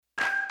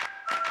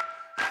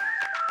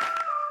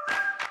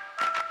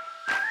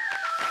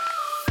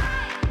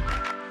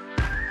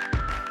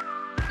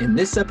In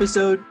this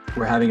episode,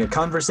 we're having a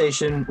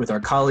conversation with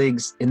our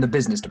colleagues in the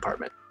business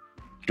department.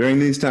 During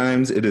these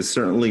times, it is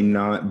certainly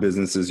not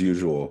business as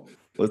usual.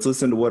 Let's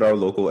listen to what our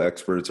local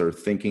experts are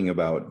thinking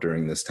about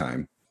during this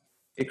time.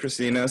 Hey,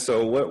 Christina,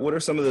 so what are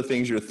some of the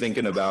things you're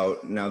thinking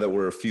about now that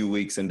we're a few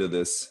weeks into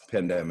this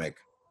pandemic?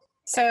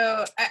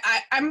 So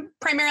I'm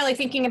primarily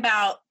thinking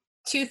about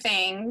two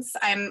things.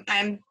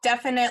 I'm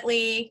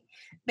definitely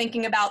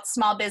thinking about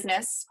small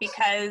business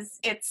because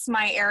it's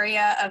my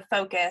area of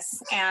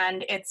focus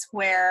and it's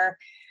where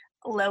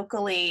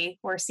locally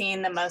we're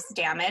seeing the most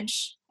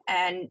damage.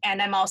 And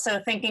I'm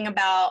also thinking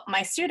about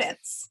my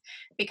students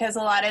because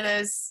a lot of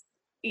those,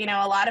 a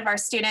lot of our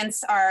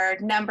students are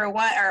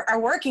are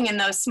working in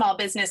those small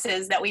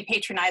businesses that we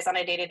patronize on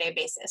a day-to-day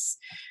basis.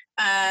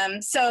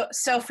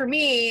 So for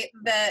me,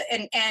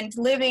 and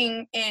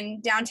living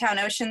in downtown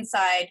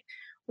Oceanside,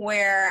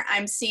 where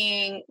I'm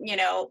seeing,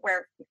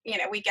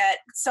 we get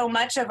so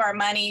much of our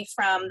money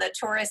from the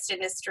tourist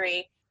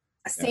industry,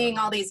 seeing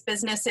all these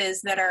businesses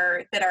that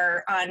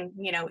are on,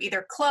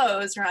 either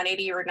closed or on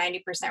 80 or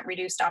 90%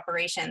 reduced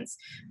operations,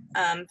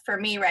 for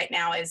me right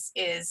now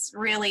is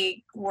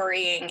really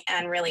worrying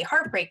and really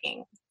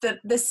heartbreaking.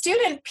 The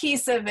student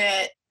piece of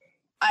it,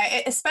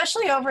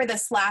 especially over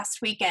this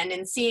last weekend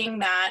and seeing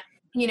that,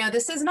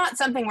 this is not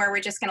something where we're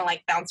just going to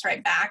bounce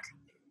right back.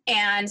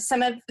 And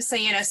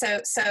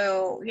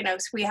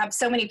we have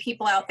so many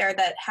people out there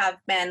that have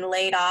been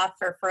laid off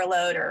or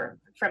furloughed or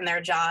from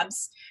their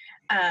jobs.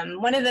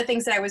 One of the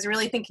things that I was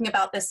really thinking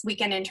about this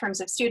weekend in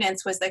terms of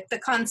students was the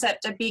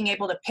concept of being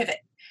able to pivot.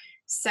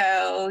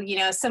 So,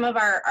 some of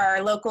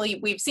our local,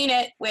 we've seen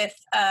it with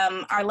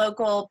our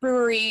local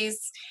breweries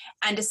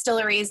and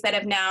distilleries that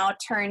have now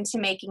turned to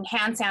making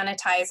hand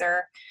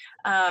sanitizer.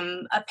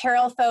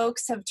 Apparel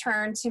folks have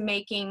turned to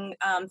making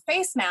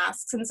face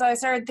masks. And so I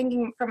started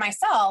thinking for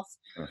myself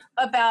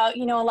about,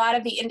 a lot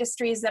of the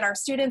industries that our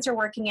students are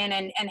working in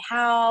and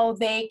how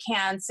they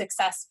can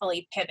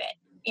successfully pivot.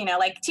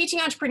 Teaching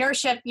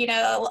entrepreneurship,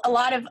 a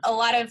lot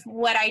of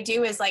what I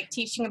do is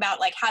teaching about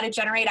how to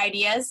generate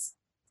ideas.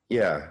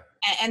 Yeah.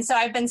 And so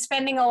I've been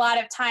spending a lot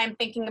of time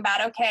thinking about,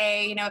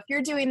 okay, if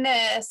you're doing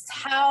this,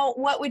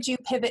 what would you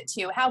pivot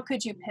to? How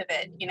could you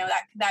pivot?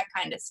 That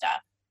kind of stuff.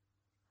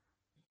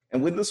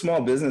 And with the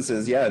small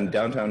businesses, in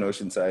downtown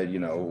Oceanside,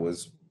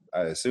 was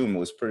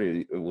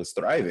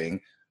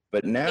thriving.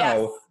 But now,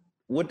 yes.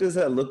 What does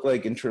that look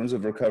like in terms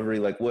of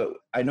recovery?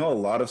 I know a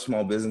lot of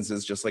small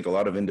businesses, just like a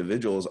lot of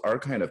individuals, are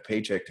kind of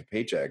paycheck to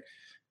paycheck.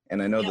 And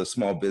I know the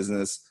small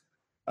business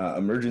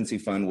emergency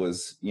fund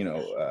was,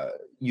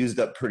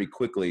 used up pretty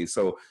quickly.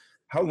 So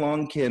how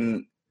long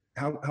can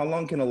a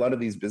lot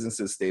of these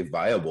businesses stay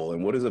viable,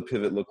 and what does a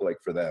pivot look like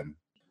for them?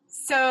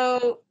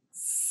 So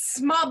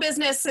small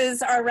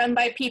businesses are run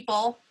by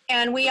people,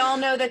 and we all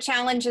know the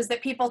challenges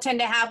that people tend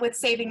to have with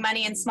saving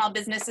money, and small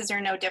businesses are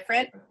no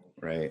different.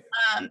 Right.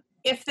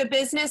 If the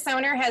business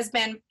owner has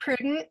been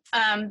prudent,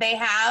 they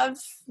have,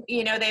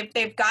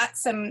 they've got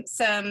some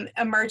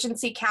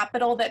emergency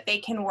capital that they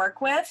can work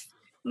with.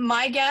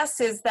 My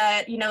guess is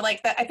that,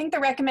 I think the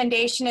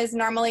recommendation is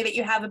normally that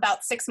you have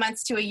about 6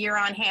 months to a year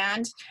on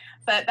hand,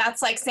 but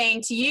that's like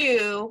saying to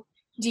you,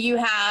 do you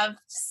have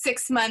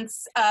 6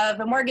 months of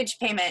a mortgage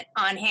payment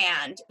on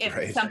hand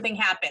if something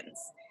happens?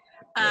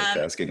 That's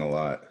asking a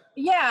lot.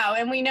 Yeah,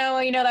 and we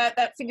know,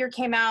 that figure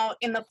came out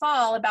in the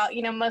fall about,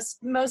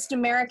 most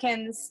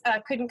Americans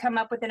couldn't come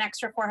up with an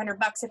extra $400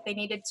 if they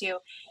needed to.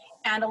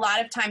 And a lot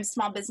of times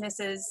small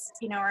businesses,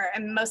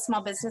 and most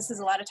small businesses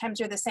a lot of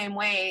times are the same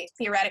way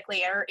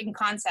theoretically or in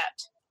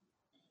concept.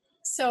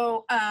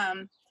 So,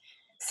 I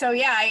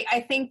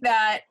think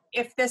that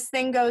if this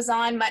thing goes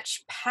on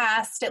much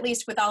past, at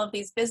least with all of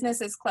these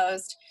businesses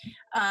closed,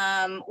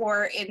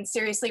 or in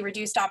seriously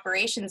reduced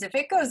operations, if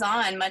it goes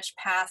on much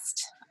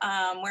past,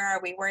 where are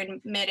we? We're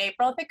in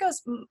mid-April. If it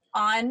goes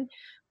on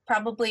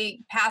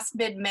probably past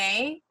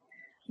mid-May,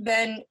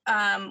 then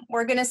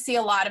we're going to see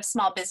a lot of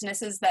small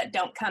businesses that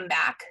don't come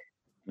back.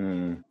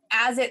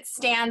 As it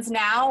stands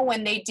now,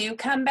 when they do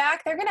come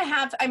back, they're going to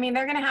have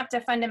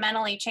to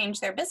fundamentally change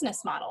their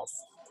business models.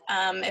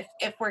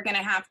 If we're going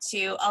to have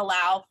to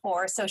allow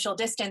for social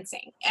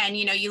distancing. And,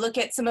 you look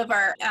at some of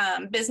our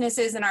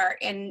businesses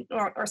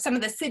or some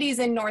of the cities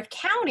in North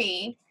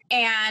County,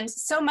 and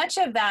so much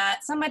of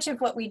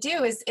what we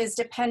do is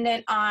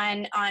dependent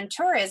on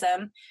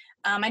tourism.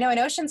 I know in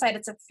Oceanside,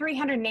 it's a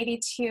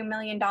 $382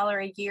 million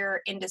a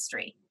year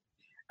industry.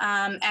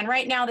 And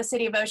right now the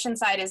city of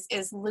Oceanside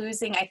is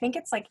losing, I think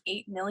it's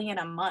 $8 million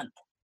a month,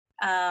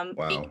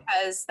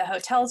 because the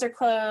hotels are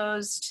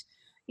closed,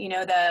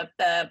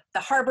 the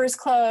harbor's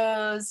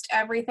closed,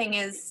 everything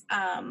is,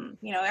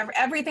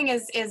 everything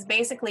is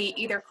basically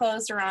either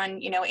closed or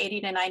on,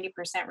 80 to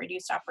 90%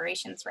 reduced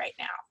operations right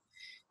now.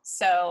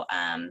 So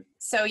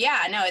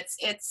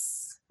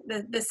it's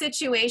the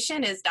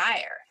situation is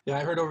dire. Yeah,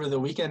 I heard over the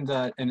weekend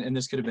that, and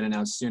this could have been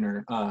announced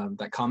sooner,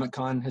 that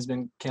Comic-Con has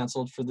been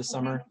canceled for the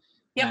summer.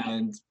 Yep.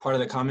 And part of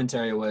the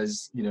commentary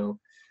was,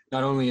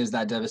 not only is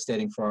that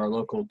devastating for our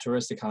local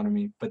tourist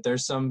economy, but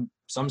there's some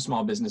some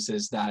small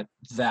businesses that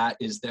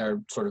is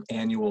their sort of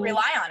annual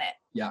Rely on it.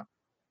 Yeah.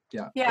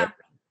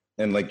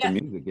 And like the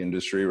music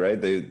industry, right?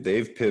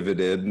 They've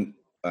pivoted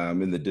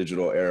in the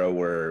digital era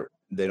where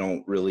they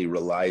don't really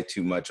rely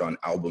too much on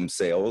album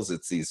sales.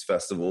 It's these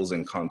festivals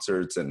and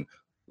concerts and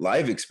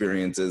live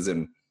experiences,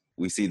 and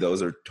we see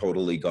those are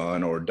totally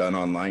gone or done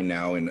online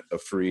now in a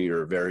free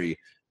or very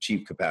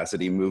cheap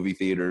capacity. Movie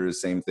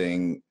theaters, same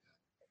thing.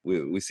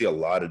 We see a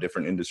lot of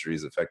different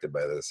industries affected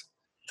by this.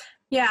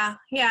 Yeah,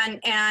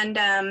 and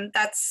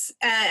that's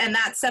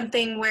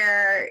something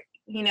where,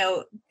 you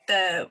know,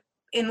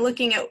 in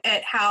looking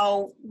at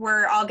how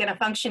we're all going to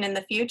function in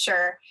the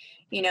future,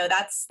 you know,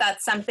 that's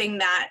something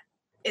that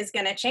is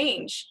going to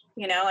change.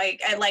 You know, I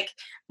like,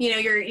 you know,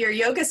 your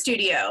yoga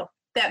studio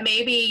that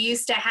maybe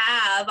used to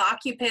have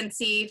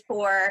occupancy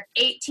for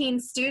 18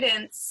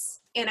 students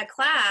in a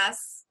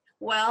class.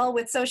 Well,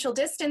 with social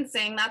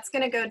distancing, that's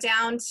going to go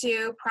down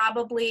to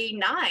probably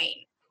 9.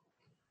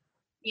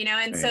 You know,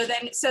 and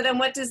Nice. so then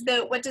what does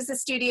the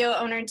studio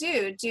owner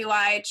do? Do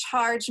I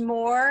charge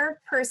more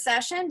per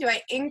session? Do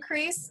I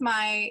increase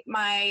my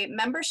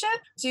membership?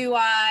 Do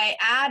I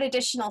add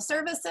additional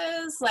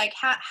services? Like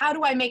how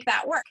do I make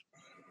that work?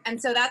 And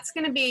so that's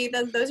going to be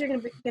those are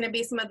going to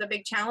be some of the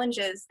big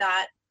challenges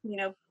that, you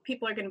know,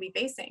 people are going to be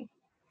facing.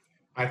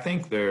 I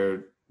think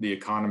the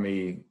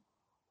economy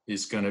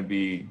is going to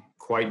be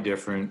quite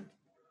different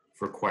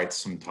for quite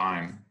some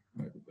time.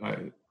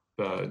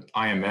 The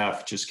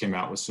IMF just came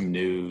out with some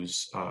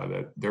news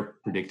that they're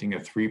predicting a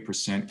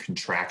 3%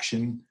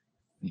 contraction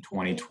in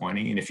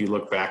 2020. And if you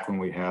look back when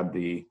we had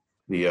the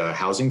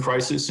housing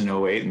crisis in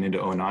 08 and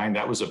into 09,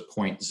 that was a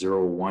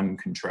 0.01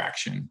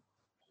 contraction.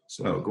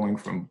 So going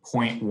from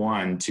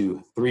 0.1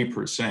 to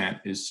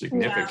 3% is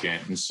significant.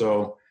 Yeah. And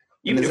so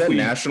even is that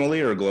nationally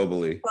or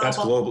globally? That's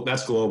global.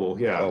 That's global.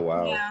 Yeah. Oh,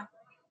 wow. Yeah.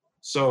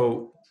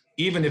 So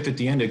even if at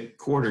the end of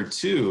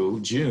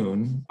Q2,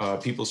 June,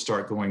 people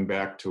start going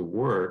back to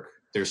work,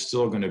 there's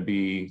still going to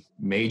be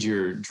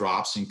major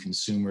drops in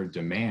consumer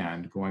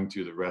demand going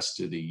through the rest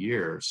of the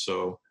year.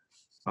 So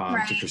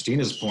to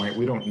Christina's point,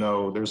 we don't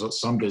know. There's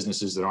some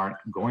businesses that aren't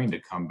going to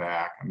come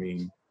back. I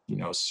mean, you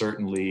know,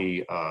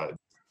 certainly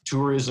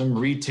tourism,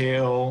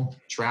 retail,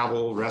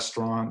 travel,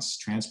 restaurants,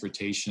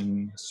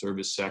 transportation,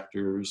 service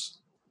sectors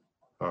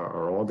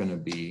are all going to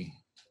be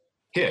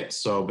hit.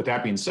 So, but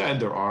that being said,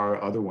 there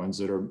are other ones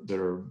that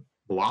are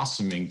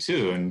blossoming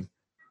too. And,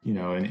 you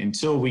know, and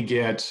until we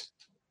get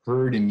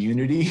herd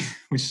immunity,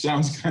 which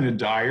sounds kind of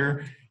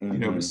dire, you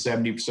know, but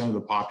 70% of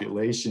the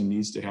population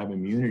needs to have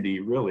immunity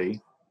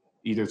really,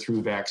 either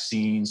through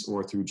vaccines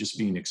or through just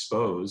being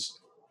exposed,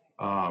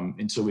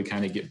 until we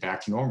kind of get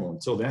back to normal.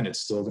 Until then, it's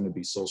still going to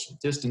be social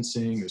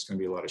distancing. There's going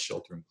to be a lot of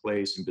shelter in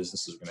place, and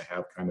businesses are going to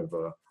have kind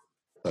of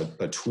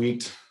a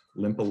tweaked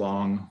limp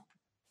along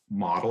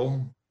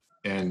model.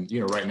 And, you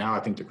know, right now, I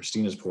think to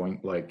Christina's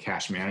point, like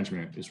cash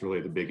management is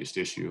really the biggest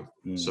issue.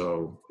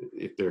 So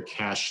if they're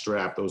cash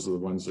strapped, those are the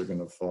ones that are going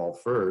to fall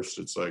first.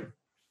 It's like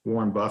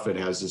Warren Buffett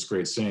has this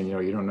great saying, you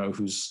know, you don't know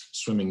who's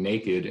swimming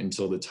naked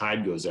until the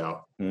tide goes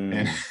out.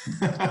 And,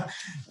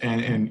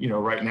 and, you know,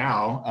 right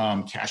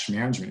now, cash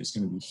management is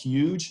going to be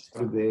huge.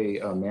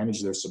 They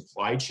manage their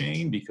supply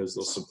chain because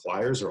those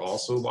suppliers are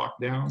also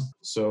locked down.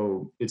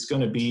 So it's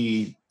going to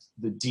be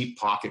the deep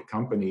pocket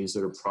companies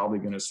that are probably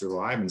going to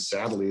survive. And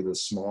sadly, the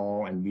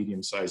small and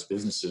medium-sized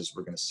businesses,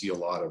 we're going to see a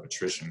lot of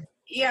attrition.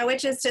 Yeah,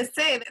 which is to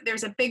say that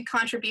there's a big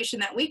contribution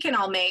that we can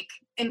all make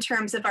in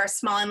terms of our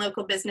small and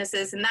local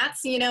businesses. And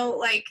that's, you know,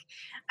 like,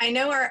 I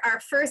know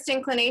our first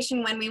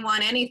inclination when we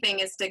want anything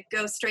is to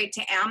go straight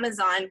to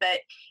Amazon,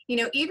 but,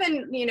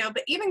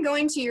 even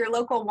going to your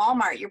local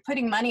Walmart, you're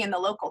putting money in the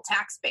local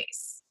tax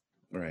base.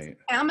 Right.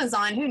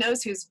 Amazon, who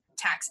knows whose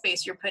tax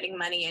base you're putting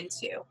money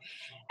into.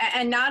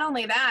 And not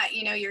only that,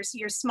 you know, your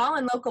small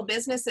and local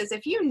businesses,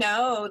 if you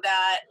know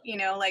that, you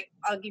know, like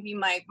I'll give you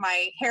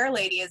my hair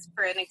lady as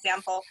for an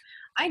example,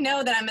 I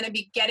know that I'm going to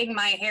be getting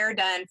my hair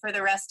done for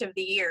the rest of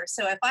the year.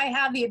 So if I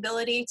have the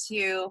ability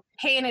to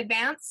pay in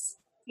advance,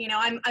 you know,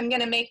 I'm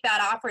going to make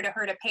that offer to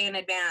her to pay in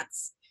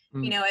advance.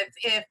 You know,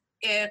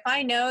 if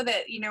I know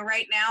that, you know,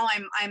 right now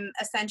I'm an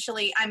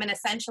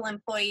essential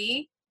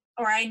employee,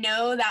 or I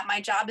know that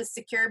my job is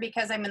secure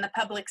because I'm in the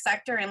public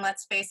sector, and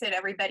let's face it,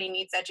 everybody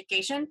needs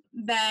education,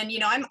 then, you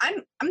know,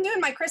 I'm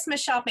doing my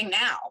Christmas shopping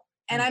now.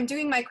 And I'm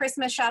doing my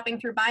Christmas shopping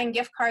through buying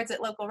gift cards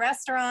at local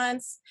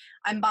restaurants.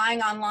 I'm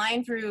buying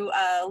online through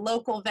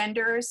local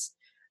vendors.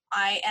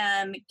 I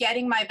am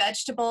getting my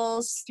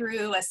vegetables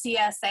through a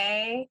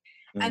CSA.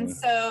 And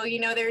so, you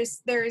know, there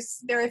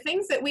are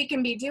things that we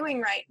can be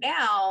doing right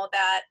now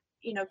that,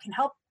 you know, can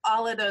help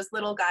all of those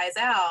little guys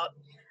out.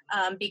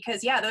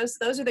 Because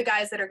those are the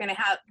guys that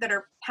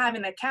are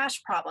having the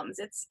cash problems.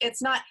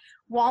 It's not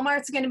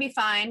Walmart's going to be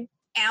fine,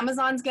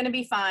 Amazon's going to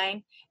be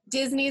fine,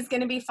 Disney's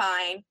going to be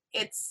fine.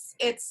 It's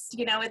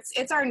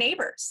our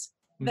neighbors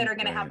that are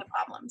going to have the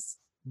problems.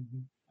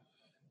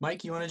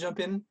 Mike, you want to jump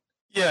in?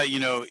 Yeah, you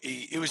know,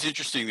 it was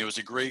interesting. There was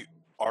a great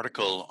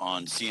article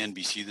on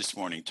CNBC this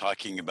morning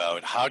talking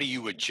about how do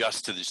you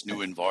adjust to this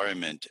new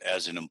environment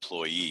as an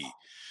employee.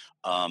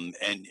 And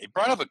it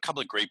brought up a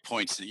couple of great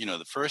points.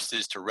 The first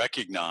is to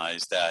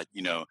recognize that,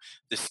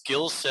 the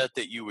skill set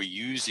that you were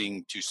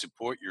using to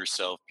support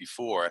yourself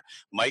before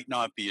might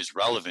not be as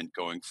relevant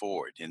going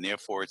forward. And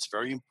therefore, it's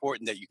very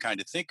important that you kind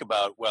of think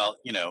about, well,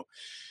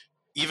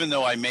 even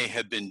though I may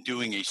have been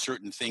doing a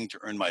certain thing to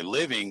earn my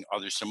living, are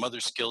there some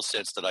other skill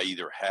sets that I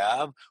either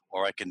have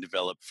or I can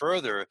develop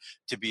further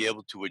to be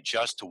able to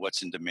adjust to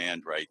what's in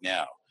demand right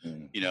now?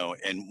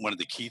 And one of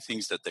the key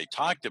things that they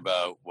talked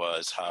about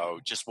was how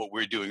just what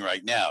we're doing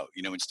right now,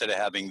 instead of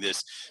having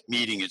this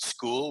meeting at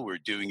school, we're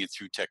doing it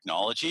through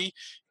technology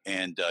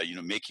and,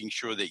 making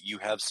sure that you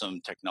have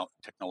some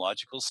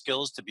technological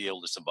skills to be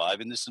able to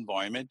survive in this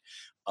environment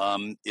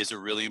is a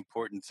really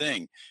important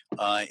thing.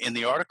 And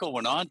the article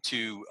went on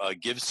to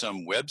give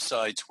some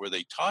websites where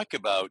they talk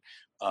about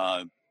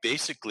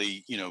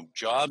basically,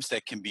 jobs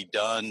that can be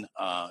done,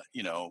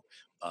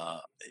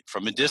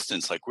 from a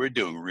distance, like we're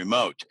doing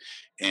remote.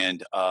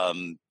 And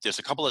there's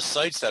a couple of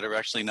sites that are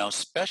actually now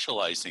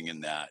specializing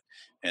in that.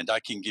 And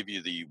I can give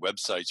you the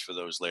websites for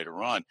those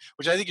later on,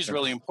 which I think is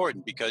really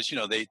important because,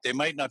 they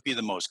might not be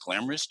the most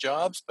glamorous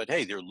jobs, but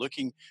hey, they're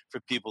looking for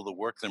people to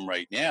work them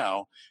right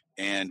now.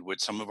 And with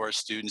some of our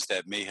students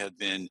that may have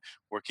been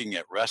working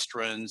at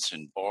restaurants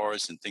and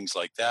bars and things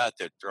like that,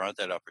 that there aren't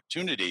that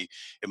opportunity,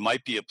 it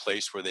might be a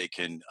place where they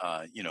can,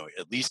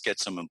 at least get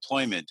some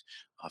employment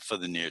for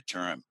the near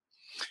term.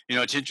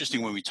 It's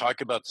interesting when we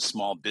talk about the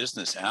small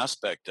business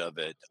aspect of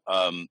it.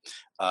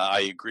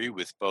 I agree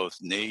with both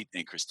Nate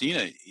and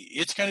Christina.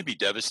 It's going to be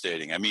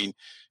devastating. I mean,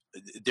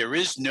 there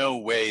is no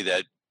way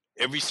that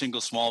every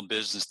single small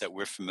business that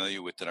we're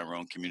familiar with in our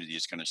own community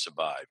is going to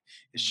survive.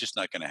 It's just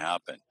not going to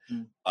happen.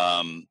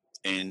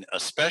 And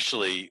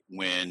especially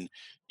when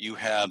you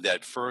have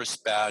that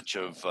first batch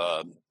of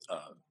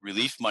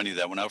relief money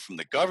that went out from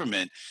the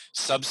government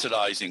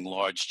subsidizing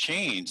large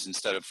chains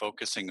instead of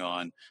focusing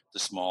on the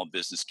small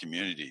business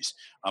communities.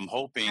 I'm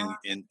hoping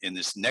in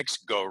this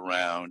next go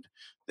round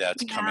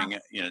that's coming,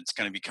 it's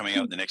going to be coming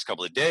out in the next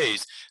couple of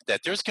days,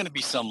 that there's going to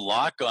be some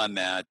lock on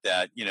that,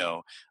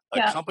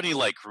 a company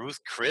like Ruth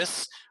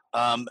Chris,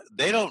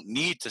 they don't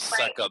need to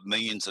suck up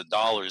millions of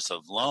dollars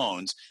of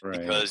loans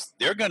because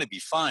they're going to be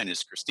fine,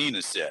 as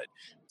Christina said.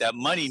 That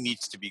money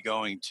needs to be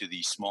going to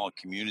these small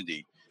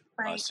community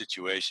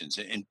situations.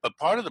 But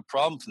part of the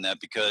problem from that,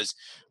 because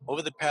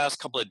over the past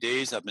couple of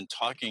days, I've been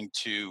talking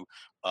to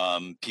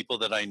people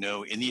that I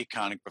know in the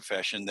accounting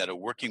profession that are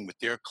working with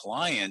their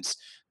clients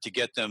to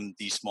get them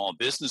these small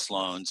business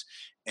loans.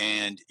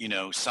 And,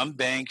 some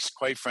banks,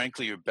 quite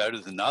frankly, are better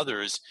than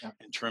others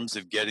in terms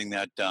of getting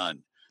that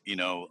done.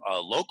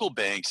 Local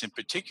banks in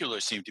particular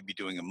seem to be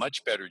doing a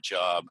much better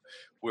job,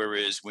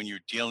 whereas when you're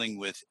dealing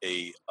with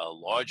a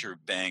larger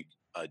bank,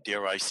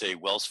 dare I say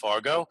Wells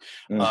Fargo,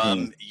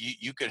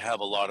 you could have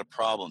a lot of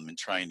problem in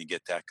trying to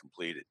get that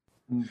completed.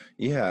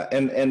 Yeah,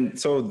 and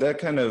so that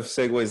kind of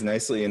segues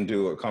nicely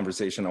into a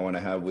conversation I want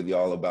to have with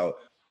y'all about,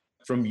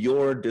 from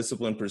your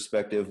discipline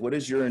perspective, what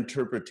is your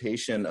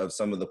interpretation of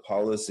some of the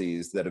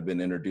policies that have been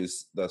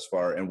introduced thus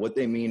far and what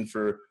they mean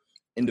for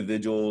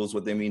individuals,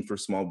 what they mean for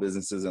small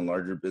businesses and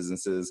larger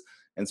businesses,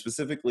 and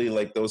specifically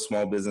like those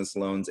small business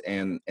loans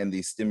and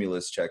these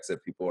stimulus checks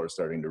that people are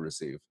starting to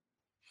receive?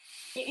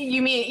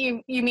 You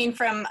mean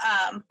from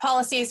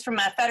policies from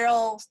a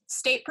federal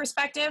state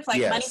perspective,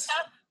 like money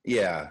stuff?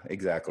 Yeah,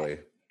 exactly.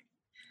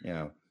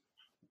 Yeah.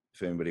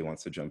 If anybody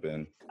wants to jump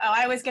in. Oh,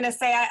 I was going to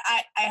say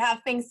I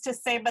have things to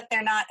say, but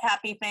they're not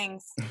happy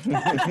things.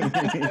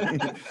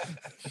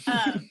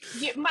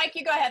 Mike,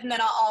 you go ahead, and then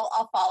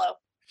I'll follow.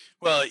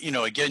 Well,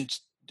 again,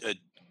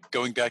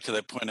 going back to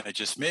that point I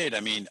just made, I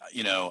mean,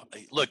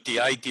 look, the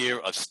idea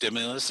of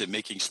stimulus and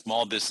making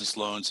small business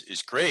loans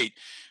is great.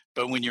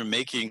 But when you're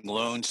making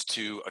loans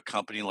to a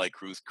company like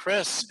Ruth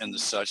Chris and the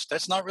such,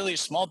 that's not really a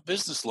small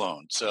business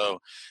loan.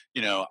 So,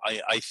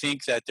 I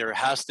think that there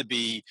has to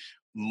be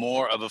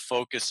more of a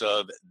focus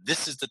of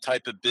this is the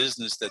type of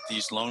business that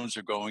these loans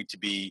are going to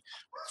be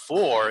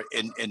for,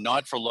 and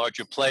not for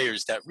larger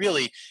players that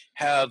really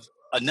have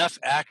enough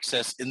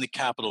access in the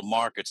capital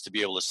markets to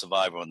be able to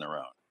survive on their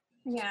own.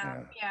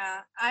 Yeah.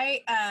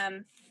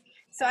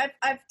 So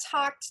I've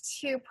talked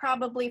to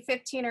probably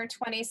 15 or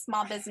 20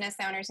 small business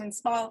owners and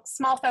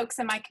small folks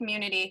in my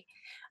community.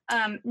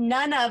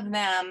 None of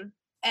them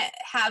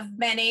have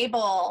been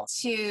able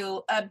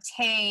to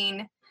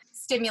obtain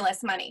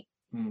stimulus money.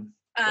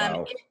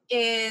 Wow. It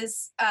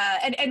is,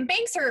 and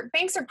banks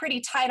are pretty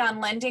tight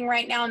on lending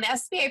right now, and the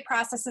SBA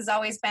process has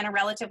always been a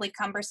relatively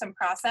cumbersome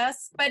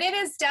process, but it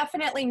is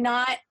definitely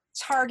not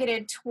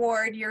targeted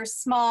toward your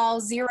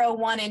small 0,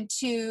 1, and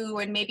 2,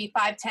 and maybe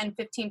 5, 10,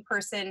 15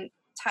 person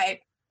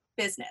type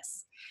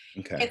business.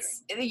 Okay.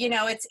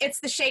 It's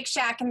the Shake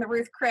Shack and the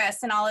Ruth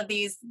Chris and all of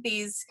these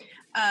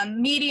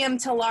medium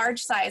to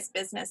large size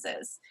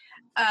businesses.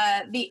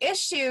 The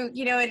issue,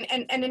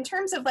 and in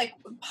terms of like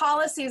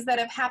policies that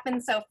have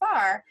happened so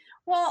far,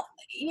 well,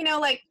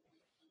 like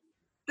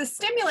the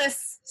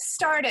stimulus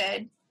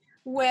started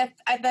with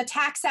the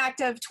Tax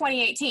Act of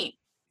 2018.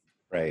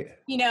 Right.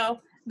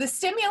 The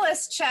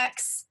stimulus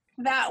checks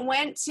that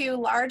went to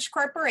large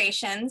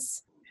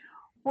corporations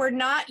were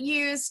not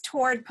used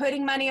toward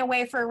putting money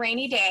away for a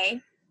rainy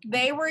day.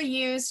 They were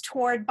used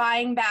toward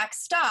buying back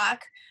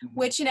stock,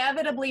 which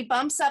inevitably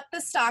bumps up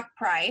the stock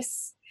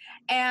price.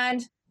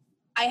 And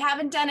I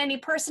haven't done any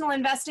personal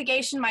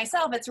investigation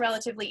myself. It's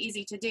relatively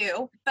easy to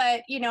do,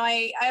 but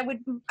I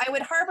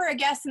would harbor a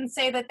guess and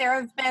say that there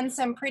have been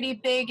some pretty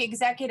big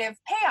executive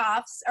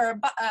payoffs or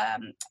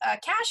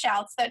cash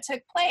outs that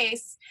took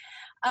place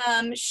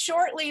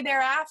shortly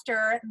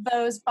thereafter.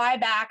 Those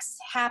buybacks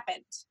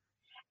happened.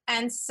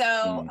 And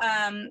so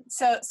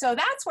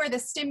that's where the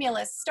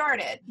stimulus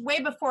started,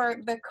 way before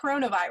the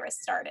coronavirus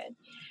started.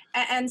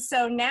 And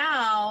so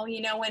now,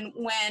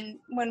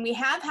 when we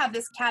have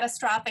this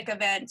catastrophic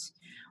event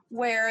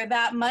where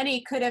that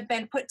money could have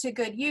been put to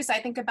good use, I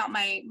think about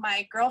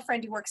my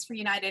girlfriend who works for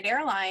United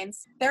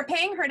Airlines. They're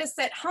paying her to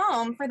sit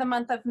home for the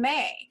month of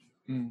May.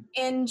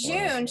 In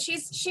June,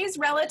 she's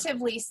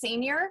relatively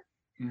senior,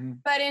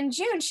 but in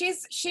June,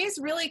 she's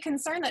really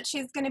concerned that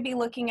she's going to be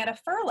looking at a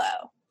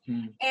furlough.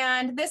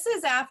 And this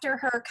is after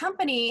her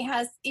company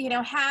has,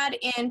 had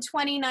in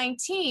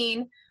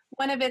 2019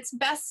 one of its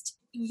best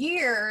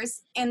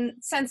years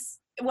since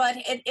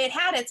it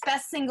had its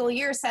best single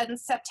year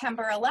since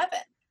September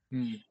 11th.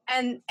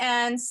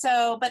 And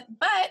so, but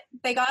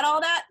they got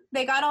all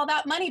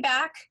that money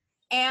back,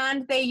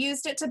 and they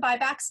used it to buy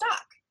back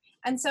stock.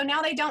 And so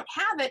now they don't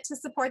have it to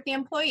support the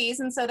employees,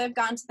 and so they've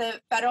gone to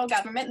the federal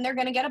government, and they're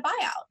going to get a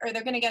buyout, or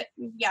they're going to get,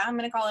 I'm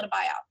going to call it a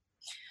buyout.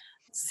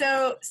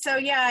 So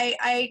yeah,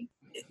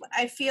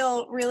 I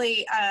feel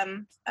really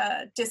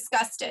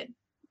disgusted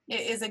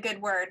is a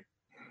good word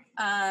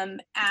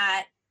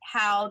at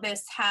how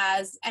this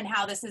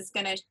is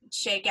going to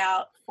shake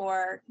out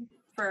for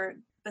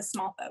the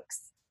small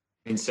folks.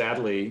 And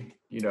sadly,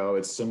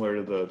 it's similar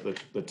to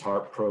the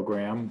TARP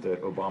program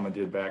that Obama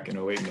did back in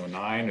 08 and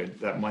 09.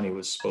 That money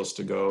was supposed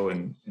to go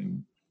and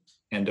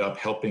end up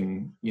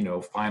helping,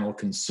 final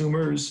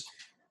consumers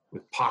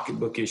with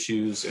pocketbook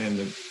issues, and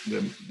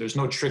there's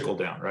no trickle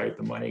down, right?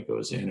 The money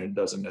goes in and it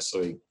doesn't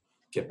necessarily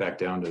get back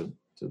down to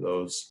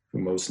those who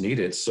most need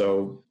it.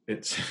 So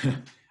it's,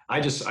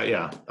 not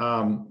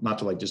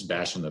to just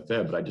bash on the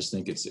Fed, but I just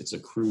think it's a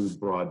crude,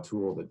 broad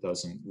tool that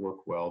doesn't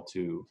work well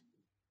to,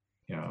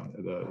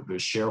 the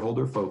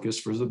shareholder focus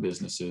for the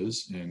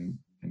businesses, and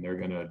they're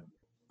going to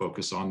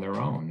focus on their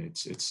own.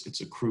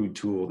 It's a crude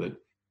tool that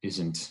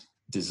isn't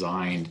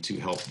designed to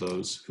help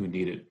those who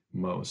need it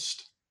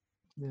most.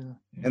 Yeah.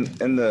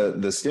 And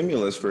the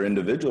stimulus for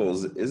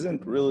individuals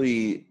isn't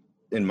really,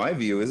 in my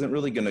view,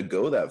 going to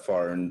go that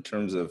far in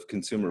terms of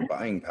consumer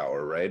buying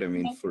power, right? I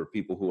mean, for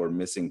people who are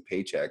missing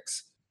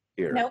paychecks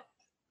here. Nope.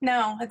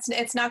 No,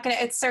 it's not going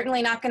to, it's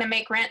certainly not going to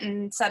make rent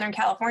in Southern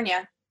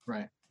California.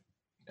 Right.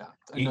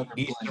 Yeah.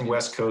 East and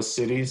West Coast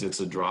cities, it's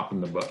a drop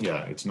in the bucket.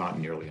 Yeah, it's not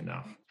nearly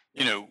enough.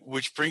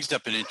 Which brings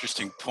up an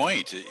interesting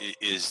point.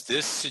 Is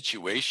this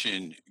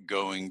situation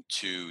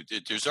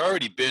there's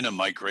already been a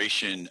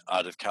migration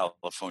out of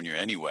California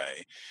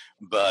anyway,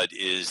 but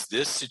is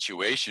this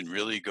situation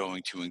really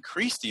going to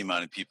increase the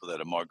amount of people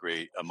that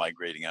are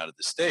migrating out of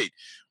the state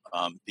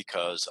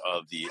because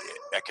of the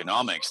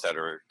economics that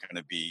are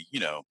going to be,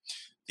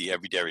 the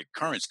everyday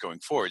occurrence going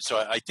forward? So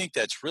I think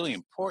that's really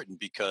important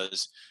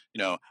because,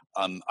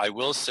 I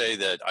will say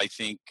that I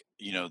think,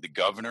 the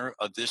governor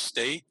of this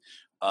state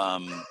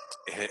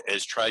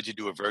has tried to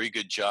do a very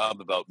good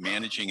job about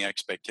managing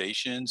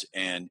expectations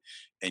and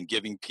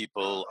giving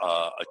people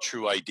a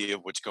true idea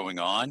of what's going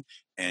on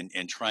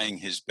and trying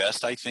his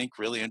best, I think,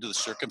 really under the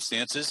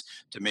circumstances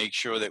to make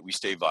sure that we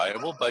stay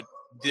viable. But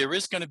there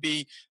is going to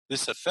be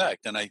this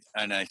effect. And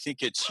I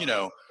think it's,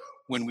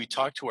 when we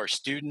talk to our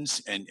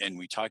students and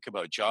we talk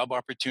about job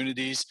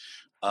opportunities,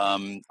 are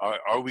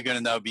we going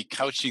to now be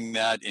couching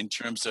that in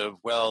terms of,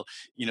 well,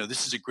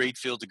 this is a great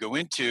field to go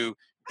into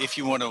if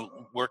you want to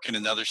work in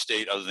another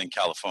state other than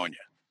California?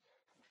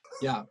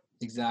 Yeah,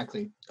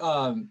 exactly.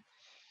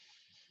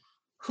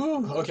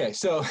 Okay,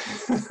 so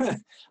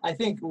I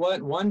think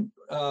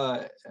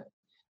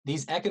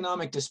these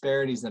economic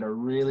disparities that are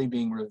really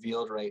being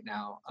revealed right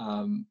now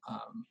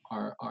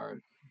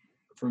are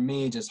for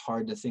me just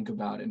hard to think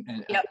about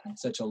and Yep. at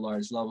such a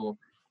large level.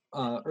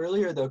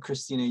 Earlier though,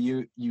 Christina,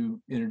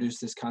 you introduced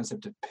this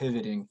concept of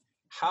pivoting.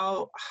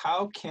 How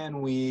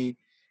can we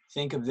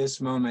think of this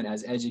moment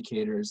as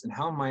educators, and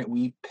how might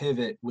we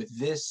pivot with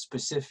this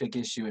specific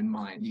issue in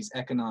mind, these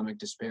economic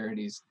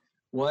disparities?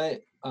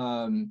 What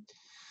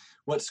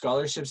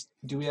scholarships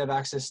do we have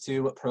access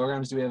to? What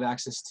programs do we have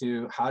access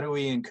to? How do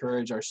we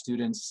encourage our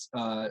students,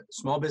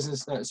 small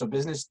business, so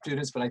business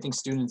students, but I think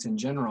students in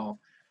general,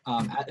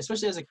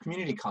 especially as a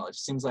community college, it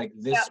seems like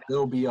this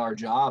will be our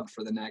job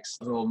for the next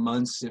several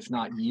months, if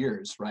not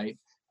years, right?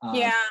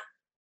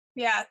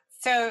 Yeah.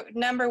 So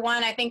number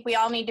one, I think we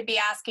all need to be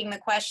asking the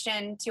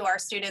question to our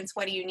students,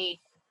 what do you need?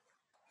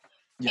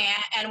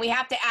 Yeah. And we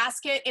have to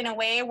ask it in a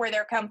way where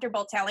they're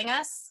comfortable telling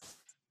us.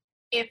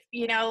 If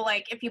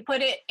if you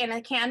put it in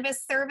a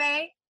Canvas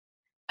survey,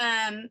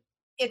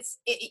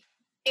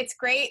 it's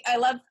great. I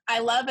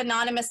love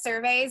anonymous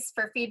surveys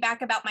for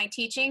feedback about my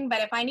teaching, but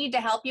if I need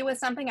to help you with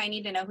something, I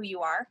need to know who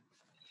you are.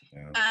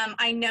 Yeah.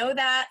 I know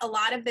that a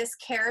lot of this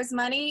CARES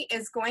money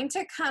is going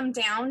to come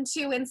down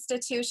to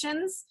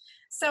institutions.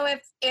 So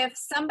if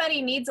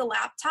somebody needs a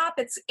laptop,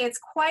 it's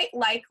quite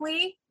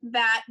likely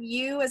that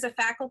you as a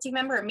faculty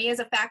member or me as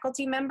a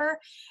faculty member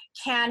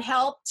can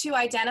help to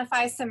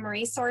identify some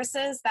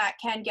resources that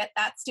can get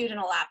that student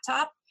a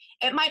laptop.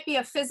 It might be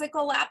a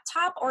physical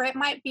laptop, or it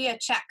might be a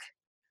check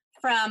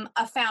from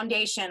a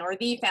foundation or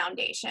the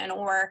foundation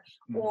or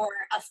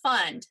a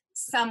fund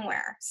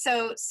somewhere.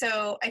 So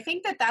I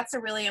think that that's a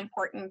really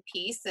important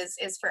piece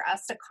is for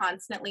us to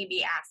constantly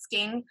be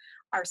asking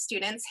our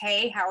students,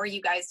 hey, how are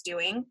you guys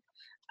doing?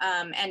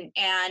 And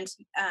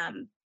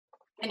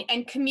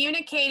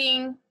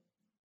communicating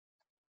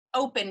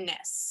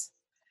openness,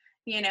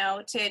 you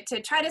know,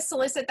 to try to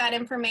solicit that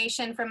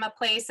information from a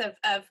place of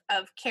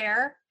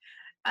care.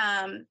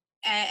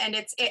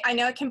 And I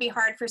know it can be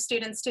hard for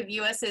students to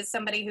view us as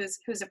somebody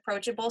who's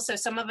approachable. So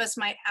some of us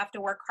might have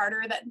to work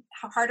harder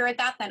at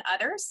that than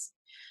others.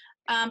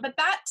 But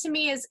that to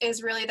me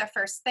is really the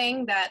first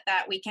thing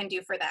that we can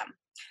do for them.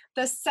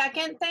 The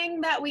second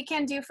thing that we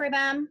can do for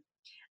them,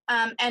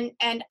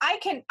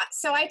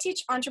 so I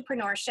teach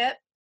entrepreneurship,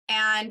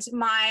 and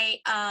my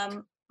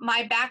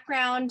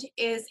background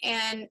is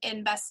in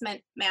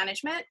investment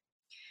management,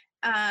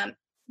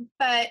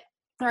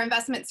 or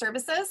investment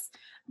services.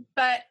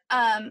 But,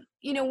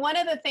 you know, one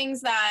of the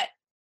things that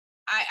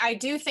I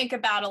do think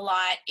about a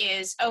lot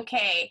is,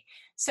 okay,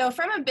 so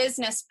from a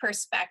business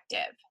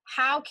perspective,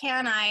 how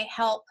can I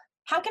help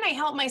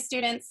my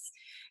students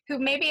who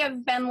maybe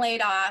have been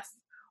laid off,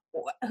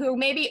 who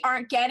maybe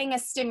aren't getting a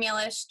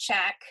stimulus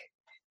check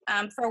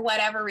for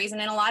whatever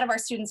reason? And a lot of our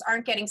students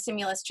aren't getting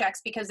stimulus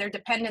checks because they're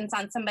dependent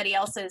on somebody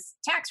else's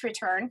tax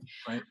return.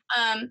 Right.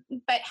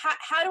 But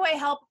how do I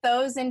help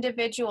those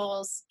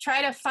individuals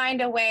try to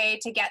find a way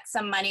to get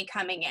some money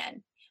coming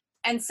in?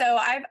 And so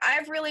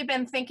I've really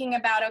been thinking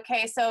about,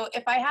 okay, so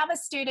if I have a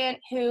student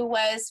who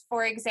was,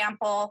 for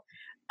example,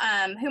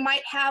 who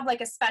might have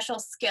like a special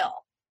skill,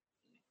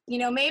 you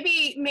know,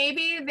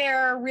 maybe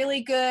they're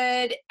really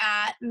good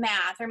at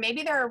math, or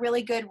maybe they're a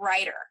really good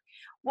writer.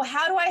 Well,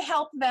 how do I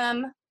help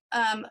them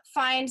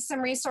find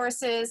some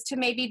resources to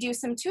maybe do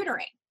some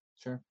tutoring?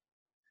 Sure.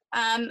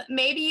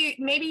 Maybe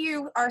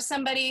you are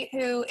somebody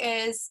who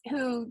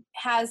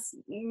has,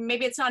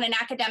 maybe it's not an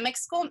academic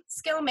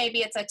skill, maybe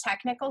it's a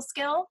technical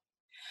skill,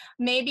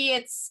 maybe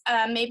it's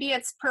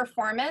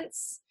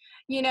performance.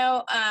 You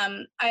know,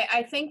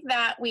 I think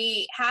that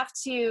we have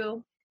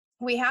to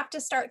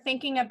start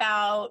thinking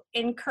about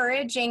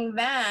encouraging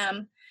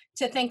them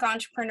to think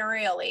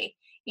entrepreneurially.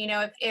 You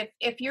know,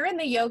 if you're in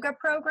the yoga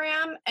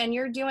program and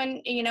you're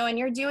doing, you know, and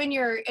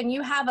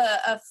you have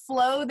a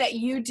flow that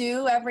you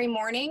do every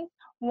morning,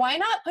 why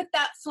not put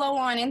that flow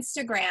on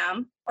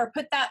Instagram or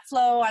put that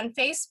flow on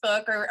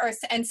Facebook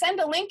and send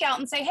a link out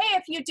and say, hey,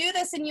 if you do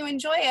this and you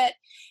enjoy it,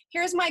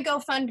 here's my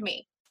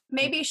GoFundMe.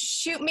 Maybe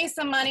shoot me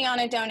some money on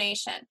a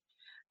donation,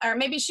 or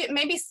maybe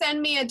send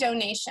me a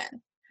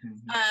donation.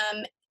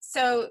 Mm-hmm.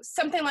 So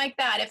something like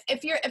that.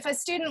 If a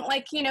student,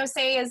 like, you know,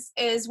 say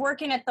is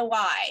working at the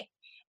Y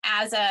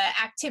as a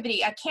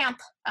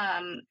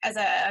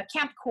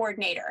camp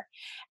coordinator,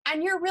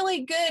 and you're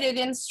really good at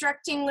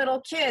instructing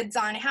little kids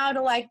on how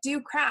to like do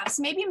crafts,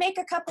 maybe make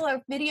a couple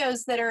of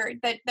videos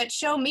that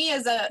show me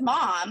as a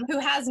mom who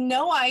has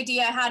no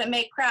idea how to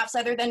make crafts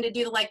other than to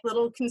do like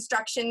little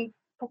construction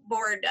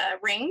board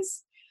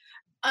rings.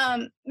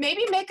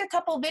 Maybe make a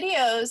couple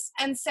videos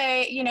and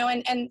say, you know,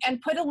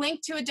 and put a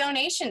link to a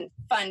donation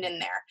fund in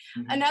there.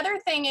 Mm-hmm. Another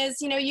thing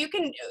is, you know, you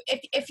can,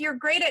 if you're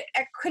great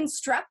at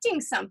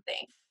constructing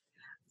something,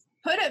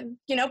 put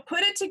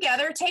it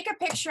together, take a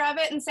picture of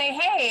it and say,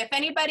 hey, if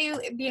anybody,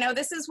 you know,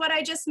 this is what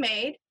I just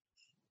made.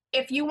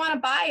 If you want to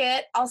buy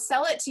it, I'll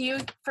sell it to you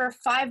for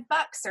 $5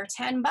 or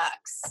 $10.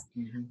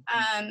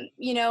 Mm-hmm.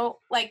 You know,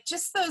 like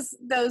just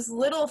those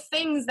little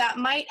things that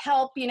might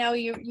help, you know,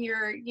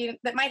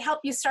 that might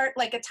help you start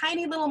like a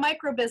tiny little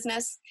micro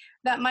business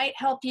that might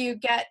help you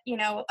get, you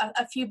know,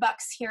 a few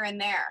bucks here and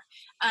there.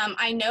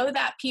 I know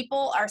that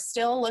people are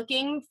still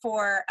looking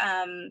for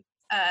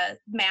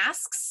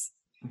masks.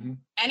 Mm-hmm.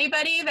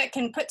 Anybody that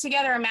can put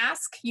together a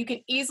mask, you can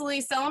easily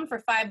sell them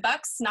for $5,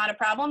 not a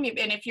problem.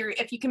 And if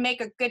you can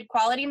make a good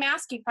quality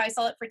mask, you can probably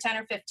sell it for 10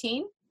 or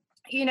 15.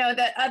 You know,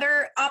 the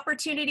other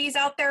opportunities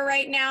out there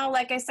right now,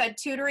 like I said,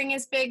 tutoring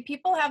is big.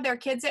 People have their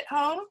kids at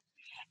home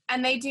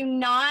and they do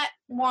not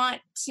want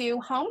to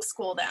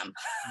homeschool them.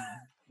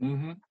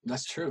 Mm-hmm.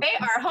 That's true. They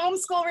are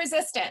homeschool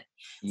resistant.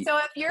 So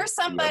if you're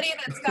somebody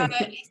that's got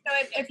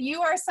if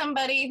you are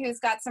somebody who's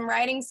got some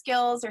writing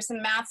skills or some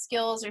math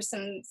skills or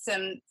some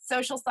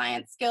social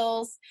science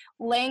skills,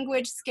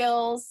 language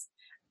skills,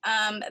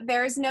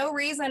 there's no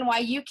reason why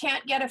you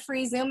can't get a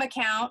free Zoom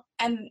account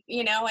and,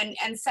 you know,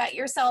 and set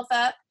yourself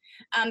up.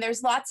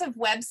 There's lots of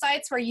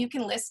websites where you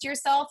can list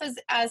yourself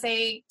as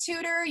a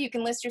tutor. You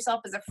can list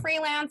yourself as a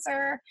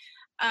freelancer.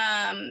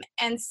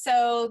 And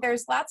so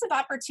there's lots of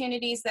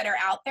opportunities that are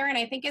out there. And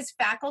I think as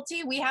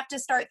faculty, we have to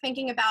start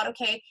thinking about,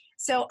 okay,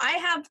 so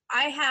I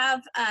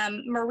have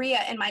Maria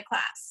in my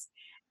class,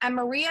 and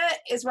Maria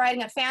is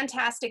writing a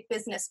fantastic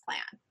business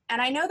plan.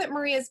 And I know that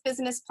Maria's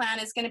business plan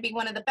is going to be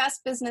one of the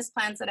best business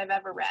plans that I've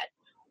ever read.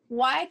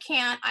 Why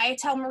can't I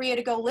tell Maria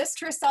to go list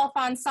herself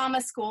on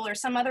Sama School or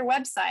some other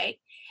website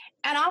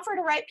and offer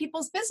to write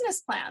people's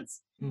business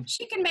plans?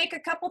 She can make a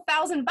couple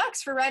 $1,000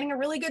 for writing a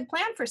really good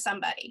plan for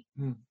somebody.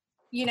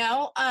 You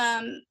know,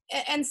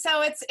 and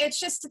so it's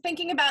just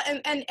thinking about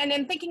and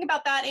in thinking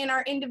about that in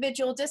our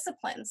individual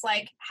disciplines,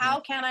 like how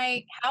can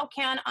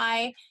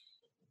I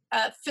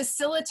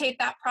facilitate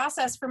that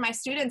process for my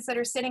students that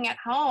are sitting at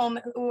home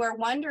who are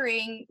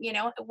wondering, you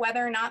know,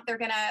 whether or not they're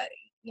gonna,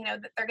 you know,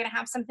 that they're gonna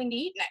have something to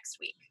eat next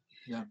week.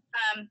 Yeah.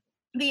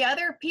 The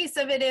other piece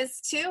of it is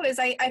too is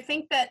I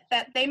think that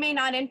they may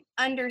not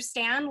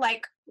understand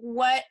like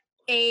what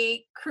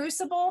a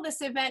crucible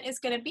this event is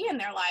going to be in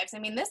their lives. I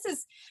mean, this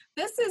is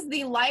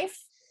the life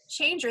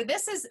changer.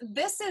 This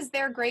is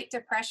their Great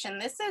Depression.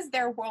 This is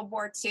their World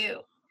War II,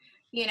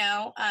 you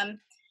know,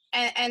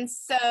 and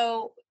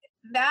so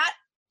that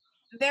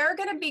they're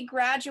going to be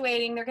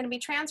graduating, they're going to be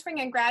transferring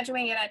and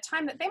graduating at a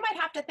time that they might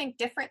have to think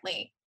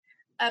differently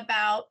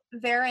about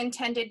their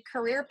intended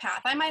career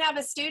path. I might have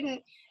a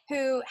student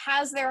who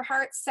has their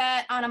heart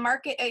set on on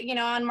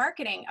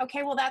marketing.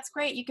 Okay, well, that's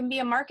great. You can be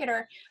a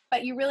marketer,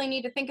 but you really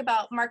need to think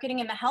about marketing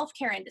in the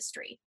healthcare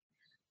industry.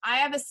 I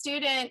have a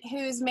student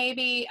who's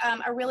maybe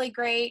a really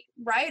great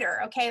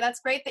writer. Okay,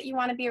 that's great that you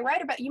want to be a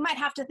writer, but you might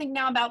have to think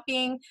now about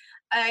being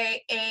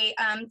a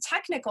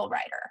technical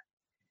writer.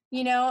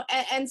 You know,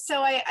 and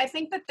so I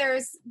think that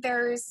there's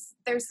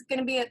going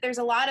to be there's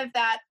a lot of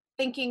that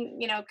thinking,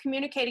 you know,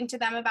 communicating to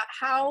them about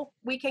how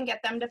we can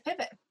get them to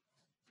pivot.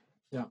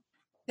 Yeah.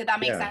 Did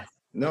that make sense?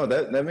 No,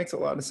 that makes a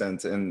lot of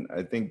sense. And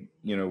I think,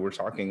 you know, we're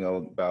talking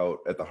about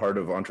at the heart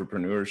of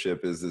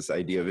entrepreneurship is this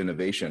idea of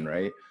innovation,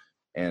 right?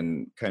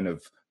 And kind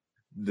of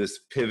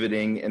this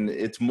pivoting, and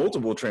it's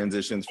multiple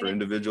transitions for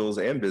individuals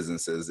and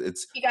businesses.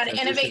 It's you got to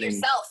innovate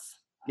yourself.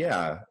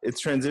 Yeah,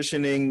 it's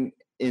transitioning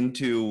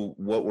into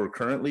what we're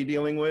currently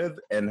dealing with,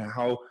 and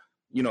how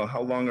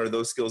long are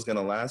those skills going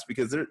to last?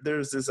 Because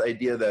there's this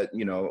idea that,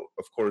 you know,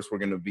 of course we're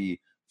going to be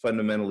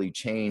fundamentally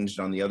changed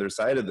on the other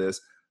side of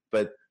this,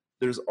 but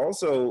there's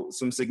also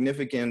some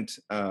significant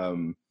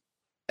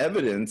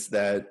evidence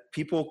that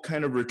people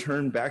kind of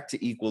return back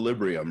to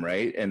equilibrium,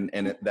 right? And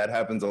that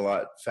happens a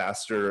lot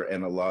faster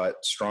and a lot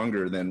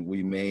stronger than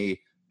we may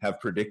have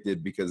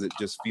predicted, because it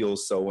just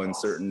feels so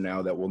uncertain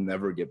now that we'll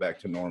never get back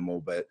to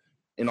normal. But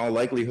in all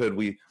likelihood,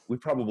 we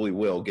probably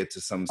will get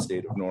to some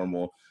state of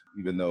normal,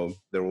 even though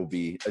there will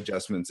be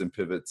adjustments and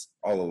pivots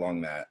all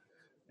along that.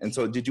 And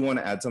so did you want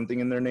to add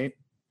something in there, Nate?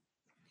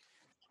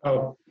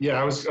 Oh, yeah,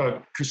 I was,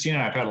 Christina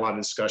and I have had a lot of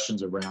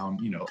discussions around,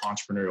 you know,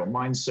 entrepreneurial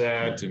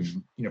mindset, and,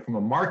 you know, from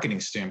a marketing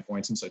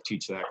standpoint, since I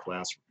teach that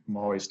class, I'm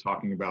always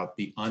talking about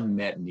the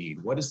unmet need.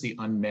 What is the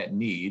unmet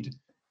need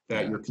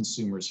that your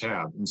consumers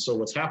have? And so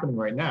what's happening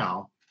right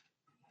now,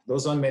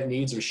 those unmet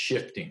needs are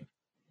shifting.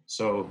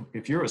 So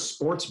if you're a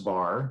sports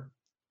bar,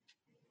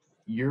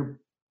 you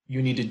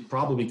need to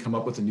probably come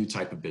up with a new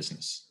type of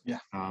business. Yeah.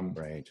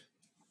 Right.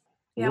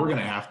 Yeah. We're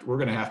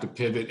gonna have to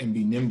pivot and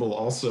be nimble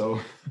also.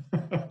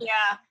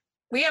 Yeah,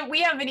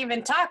 we haven't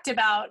even talked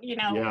about, you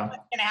know, what's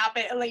going to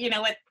happen.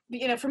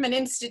 You know, from an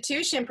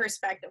institution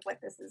perspective, what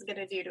this is going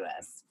to do to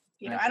us.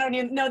 You know, I don't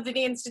even know that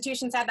the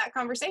institutions had that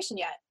conversation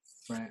yet.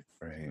 Right.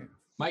 Right.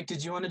 Mike,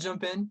 did you want to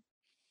jump in?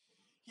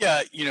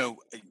 Yeah, you know,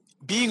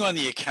 being on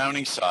the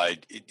accounting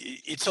side,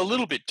 it's a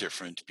little bit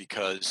different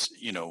because,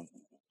 you know,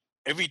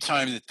 every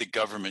time that the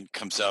government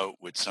comes out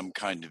with some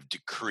kind of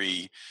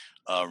decree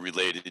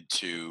related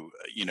to,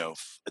 you know,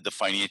 the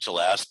financial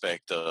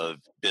aspect of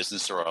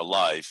business or our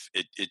life,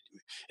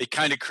 it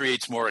kind of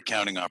creates more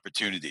accounting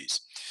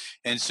opportunities.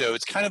 And so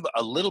it's kind of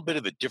a little bit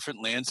of a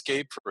different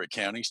landscape for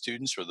accounting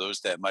students, or those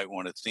that might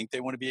want to think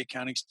they want to be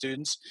accounting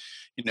students,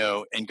 you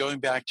know. And going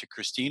back to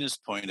Christina's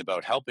point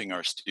about helping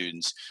our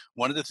students,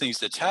 one of the things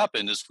that's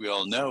happened, as we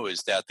all know,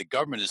 is that the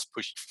government has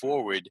pushed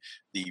forward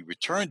the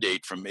return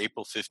date from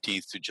April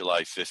 15th to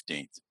July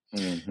 15th.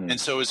 Mm-hmm. And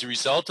so as a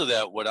result of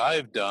that, what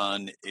I've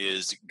done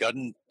is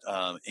gotten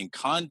in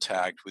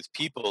contact with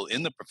people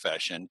in the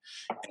profession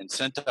and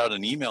sent out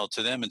an email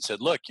to them and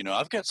said, look, you know,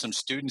 I've got some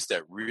students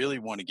that really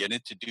want to get in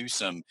to do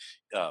some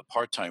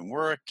part-time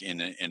work in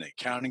an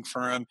accounting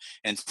firm.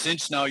 And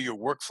since now your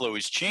workflow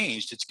has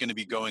changed, it's going to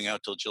be going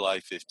out till July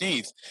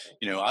 15th.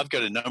 You know, I've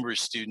got a number of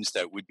students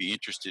that would be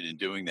interested in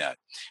doing that.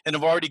 And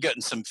I've already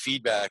gotten some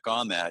feedback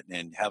on that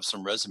and have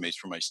some resumes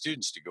for my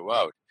students to go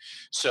out.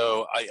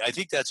 So I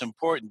think that's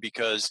important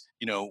because,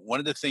 you know, one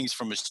of the things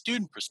from a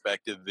student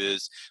perspective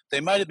is they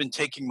might have been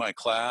taking my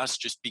class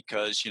just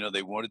because,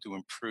 they wanted to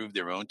improve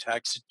their own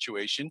tax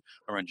situation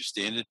or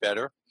understand it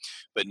better.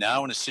 But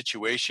now in a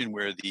situation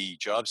where the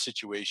job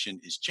situation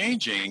is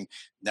changing,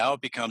 now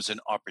it becomes an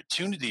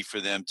opportunity for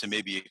them to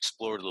maybe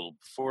explore it a little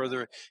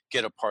further,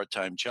 get a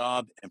part-time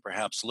job, and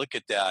perhaps look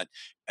at that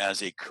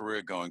as a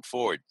career going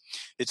forward.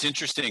 It's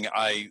interesting.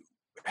 I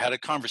had a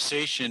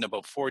conversation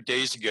about 4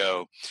 days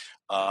ago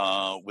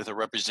with a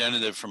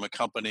representative from a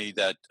company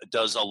that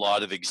does a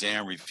lot of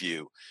exam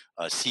review,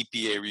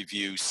 CPA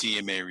review,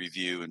 CMA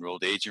review,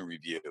 enrolled agent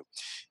review.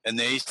 And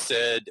they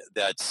said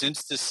that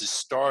since this has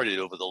started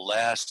over the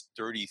last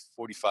 30,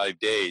 45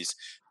 days,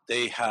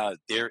 they have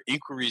their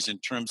inquiries in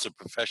terms of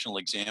professional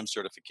exam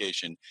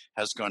certification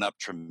has gone up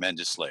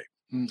tremendously.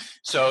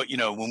 So,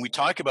 when we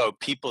talk about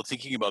people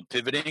thinking about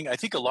pivoting, I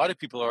think a lot of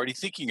people are already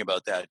thinking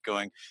about that,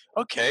 going,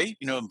 okay,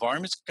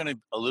 environment's going to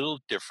be a little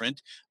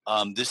different.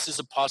 This is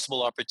a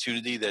possible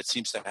opportunity that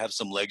seems to have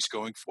some legs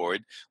going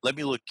forward. Let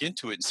me look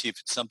into it and see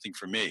if it's something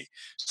for me.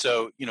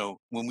 So,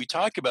 when we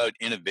talk about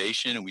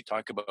innovation and we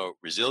talk about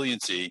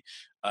resiliency,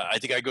 I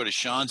think I go to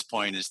Sean's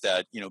point is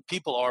that,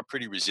 people are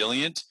pretty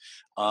resilient.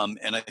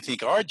 And I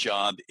think our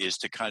job is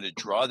to kind of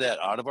draw that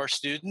out of our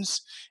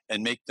students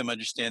and make them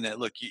understand that,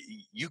 look,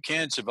 you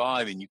can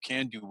survive and you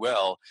can do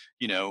well.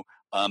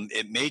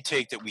 It may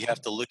take that we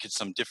have to look at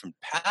some different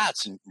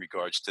paths in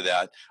regards to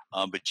that,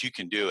 but you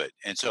can do it.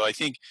 And so I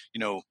think,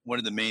 one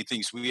of the main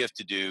things we have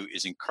to do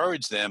is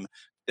encourage them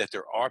that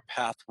there are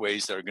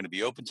pathways that are going to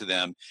be open to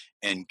them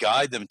and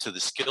guide them to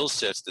the skill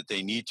sets that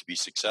they need to be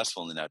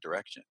successful in that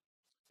direction.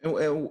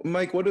 And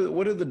Mike, what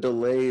are the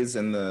delays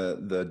and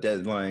the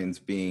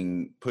deadlines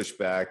being pushed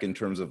back in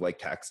terms of like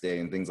tax day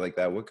and things like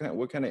that? What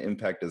kind of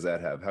impact does that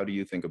have? How do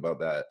you think about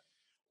that?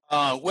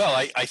 Well,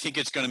 I think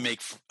it's going to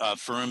make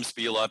firms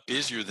be a lot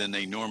busier than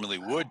they normally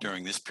would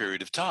during this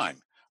period of time.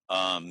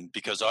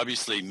 Because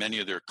obviously many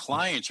of their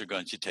clients are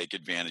going to take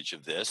advantage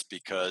of this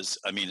because,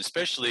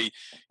 especially,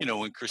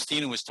 when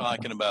Christina was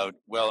talking about,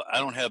 well, I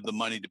don't have the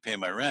money to pay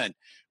my rent.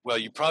 Well,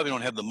 you probably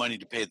don't have the money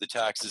to pay the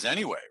taxes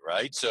anyway,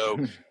 right? So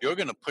you're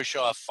going to push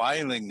off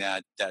filing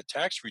that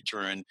tax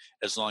return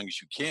as long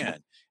as you can.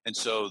 And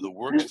so the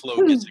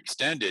workflow gets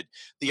extended.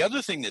 The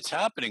other thing that's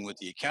happening with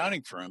the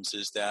accounting firms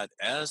is that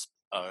as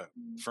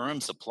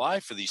firms apply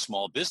for these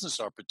small business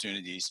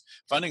opportunities,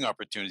 funding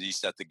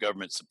opportunities that the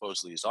government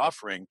supposedly is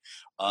offering,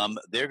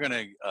 they're going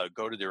to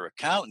go to their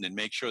accountant and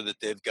make sure that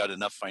they've got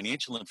enough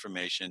financial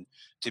information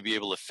to be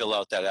able to fill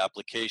out that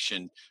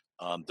application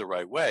the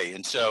right way.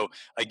 And so,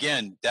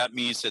 again, that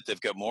means that they've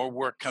got more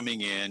work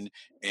coming in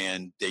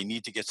and they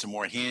need to get some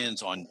more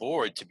hands on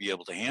board to be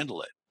able to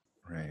handle it.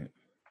 Right.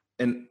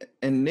 And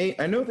Nate,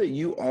 I know that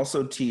you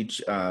also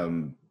teach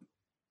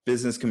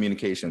business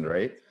communication,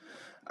 right?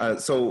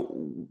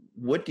 So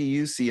what do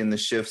you see in the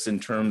shifts in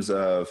terms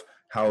of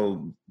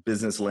how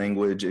business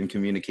language and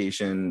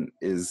communication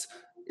is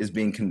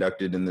being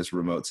conducted in this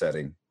remote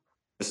setting?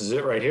 This is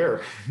it right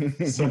here.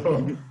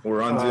 So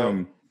we're on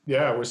Zoom.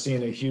 Yeah, we're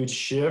seeing a huge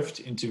shift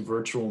into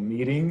virtual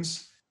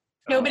meetings.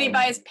 Nobody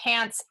buys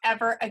pants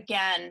ever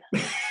again.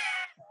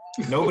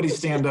 Nobody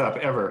stand up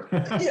ever.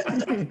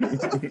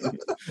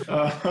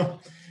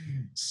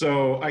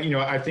 So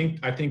I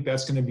think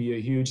that's going to be a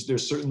huge.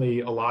 There's certainly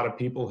a lot of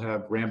people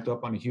have ramped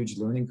up on a huge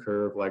learning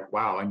curve. Like,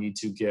 wow, I need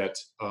to get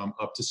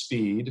up to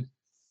speed.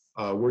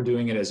 We're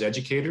doing it as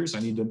educators.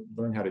 I need to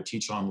learn how to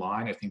teach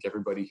online. I think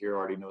everybody here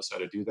already knows how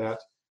to do that.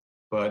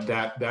 But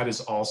that is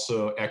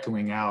also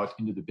echoing out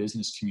into the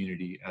business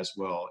community as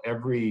well.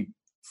 Every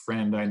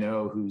friend I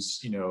know who's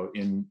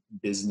in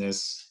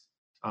business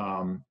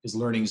is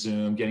learning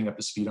Zoom, getting up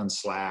to speed on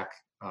Slack,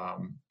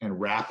 and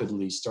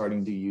rapidly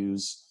starting to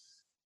use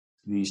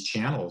these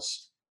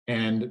channels.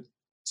 And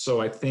so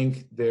I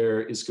think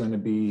there is going to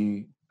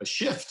be a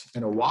shift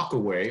and a walk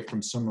away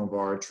from some of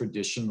our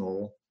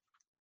traditional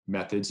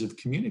methods of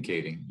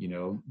communicating,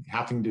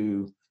 having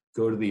to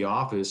go to the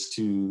office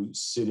to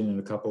sit in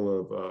a couple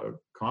of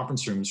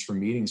conference rooms for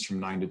meetings from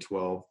 9 to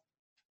 12.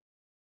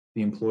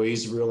 The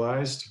employees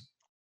realized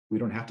we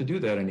don't have to do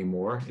that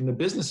anymore. And the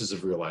businesses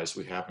have realized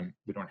we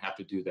don't have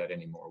to do that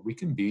anymore. We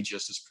can be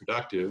just as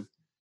productive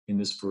in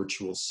this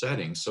virtual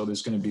setting. So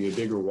there's going to be a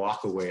bigger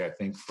walk away, I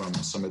think, from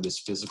some of this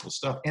physical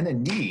stuff, and a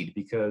need,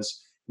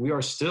 because we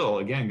are still,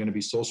 again, going to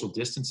be social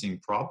distancing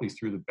probably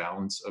through the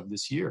balance of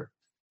this year.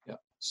 Yeah.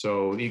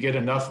 So you get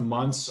enough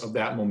months of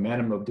that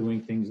momentum of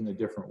doing things in a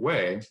different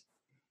way,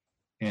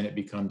 and it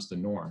becomes the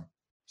norm.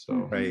 So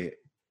right.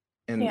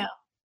 And yeah.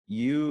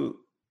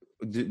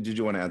 Did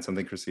you want to add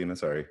something, Christina?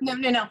 Sorry. No.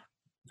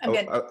 I'm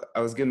good.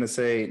 I was going to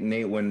say,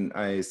 Nate, when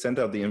I sent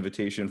out the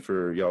invitation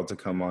for y'all to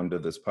come onto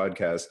this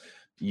podcast,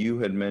 you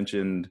had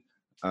mentioned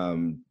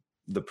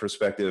the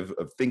perspective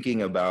of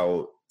thinking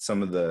about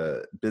some of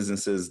the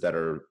businesses that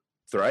are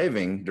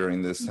thriving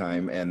during this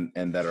time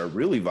and that are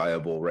really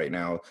viable right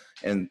now.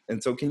 And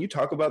so can you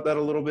talk about that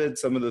a little bit?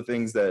 Some of the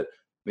things that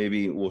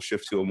maybe we'll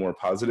shift to a more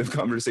positive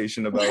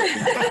conversation about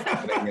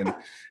and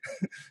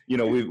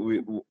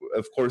we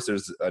of course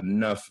there's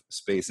enough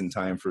space and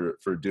time for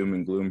doom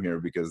and gloom here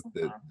because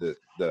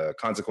the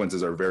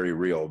consequences are very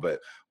real. But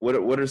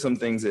what are some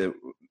things that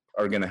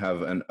are going to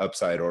have an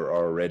upside or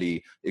are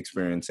already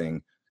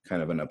experiencing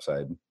kind of an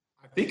upside?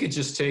 I think it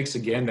just takes,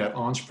 again, that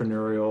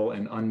entrepreneurial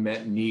and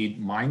unmet need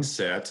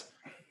mindset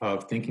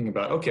of thinking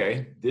about,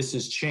 okay, this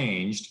has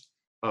changed.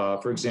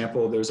 For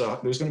example, there's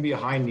going to be a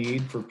high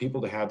need for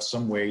people to have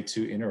some way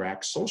to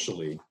interact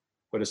socially,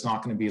 but it's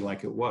not going to be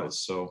like it was.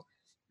 So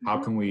how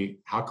can we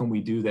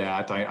do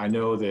that? I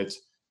know that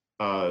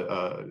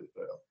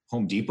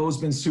Home Depot's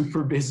been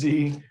super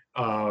busy.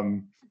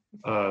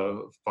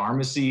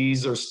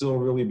 Pharmacies are still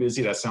really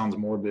busy. That sounds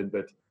morbid,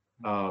 but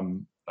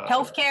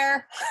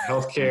healthcare,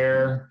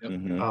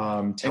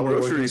 and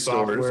grocery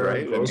stores,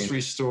 right?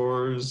 Grocery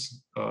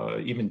stores,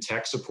 even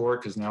tech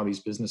support, because now these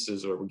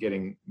businesses we're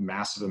getting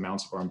massive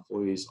amounts of our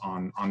employees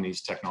on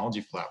these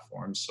technology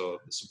platforms. So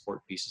the support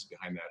pieces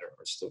behind that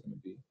are still going to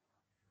be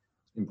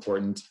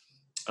important.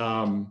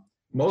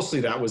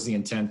 Mostly that was the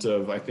intent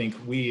of, I think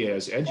we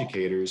as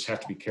educators have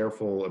to be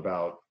careful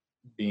about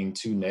being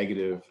too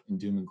negative and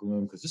doom and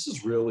gloom, because this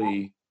is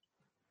really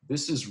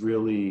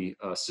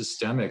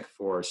systemic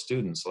for our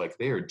students. Like,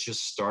 they are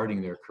just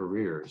starting their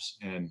careers,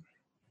 and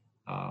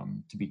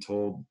to be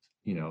told,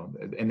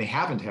 and they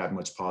haven't had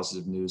much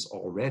positive news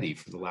already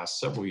for the last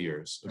several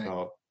years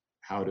about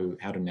how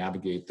to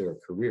navigate their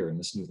career in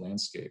this new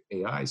landscape.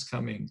 AI is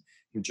coming,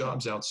 your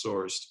job's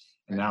outsourced,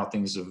 and now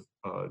things have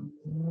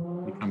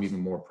become even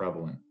more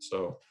prevalent.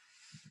 So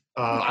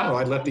I don't know,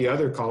 I'd let the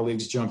other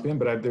colleagues jump in,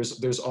 but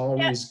there's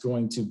always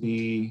going to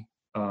be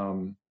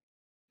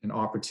an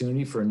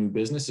opportunity for a new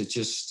business. It's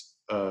just,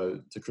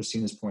 to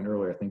Christina's point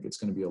earlier, I think it's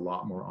going to be a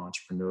lot more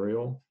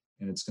entrepreneurial,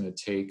 and it's going to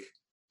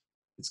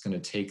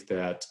take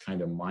that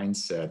kind of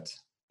mindset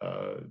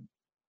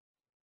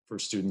for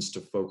students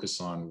to focus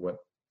on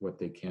what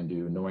they can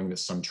do, knowing that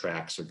some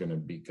tracks are going to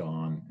be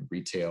gone.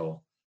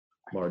 Retail,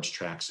 large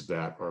tracks of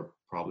that are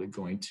probably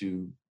going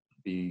to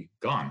be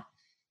gone.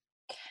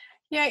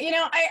 Yeah,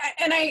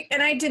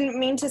 I didn't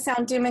mean to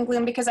sound doom and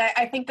gloom, because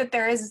I think that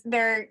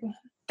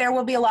there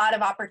will be a lot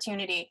of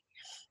opportunity.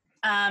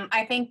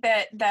 I think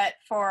that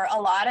for a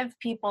lot of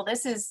people,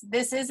 this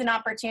is an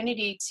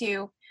opportunity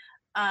to,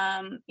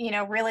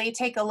 really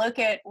take a look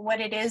at what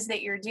it is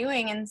that you're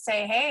doing and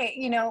say, hey,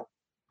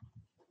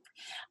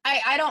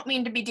 I don't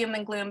mean to be doom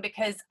and gloom,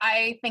 because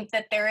I think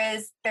that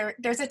there's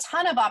a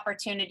ton of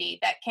opportunity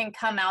that can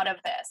come out of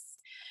this.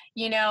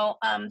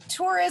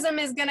 Tourism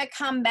is going to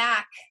come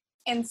back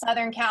in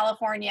Southern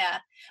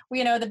California.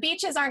 The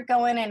beaches aren't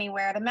going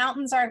anywhere. The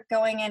mountains aren't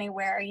going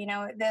anywhere.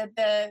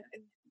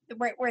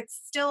 We're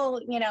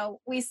still,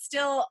 we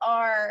still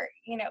are,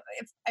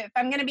 if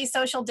I'm going to be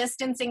social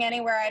distancing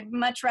anywhere, I'd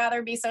much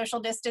rather be social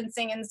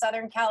distancing in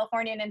Southern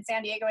California and in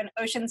San Diego and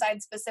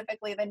Oceanside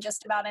specifically than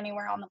just about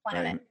anywhere on the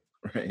planet.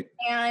 Right.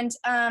 And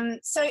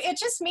so it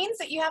just means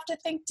that you have to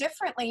think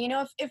differently.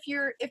 If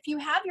you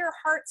have your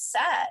heart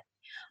set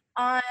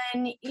on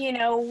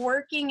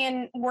working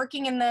in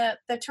the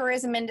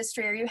tourism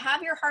industry, or you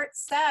have your heart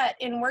set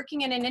in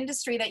working in an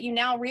industry that you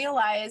now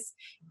realize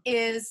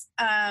is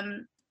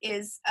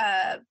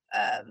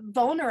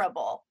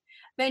vulnerable,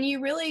 then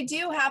you really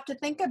do have to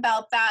think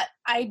about that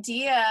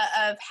idea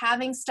of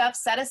having stuff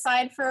set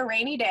aside for a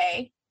rainy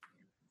day,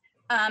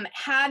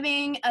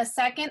 having a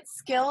second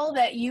skill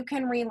that you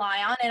can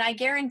rely on. And I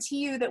guarantee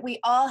you that we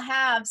all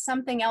have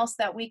something else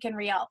that we can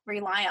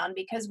rely on,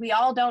 because we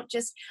all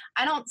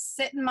I don't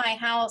sit in my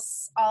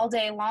house all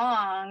day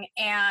long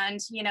and,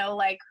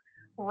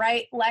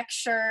 write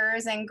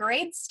lectures and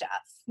grade stuff.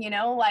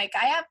 I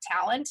have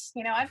talent,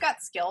 I've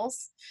got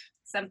skills.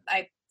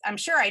 I'm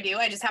sure I do.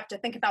 I just have to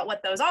think about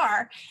what those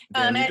are.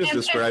 You just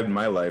described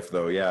my life,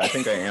 though. Yeah, I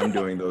think I am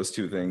doing those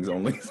two things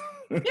only.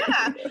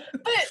 Yeah,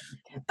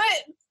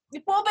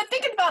 but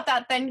thinking about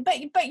that then,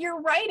 but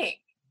you're writing,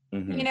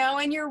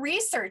 and you're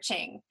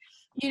researching,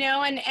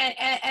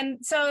 and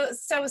so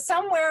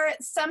somewhere,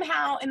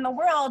 somehow in the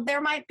world,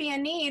 there might be a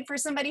need for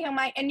somebody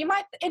and you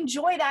might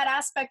enjoy that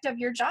aspect of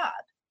your job.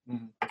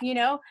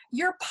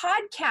 You're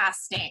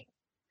podcasting.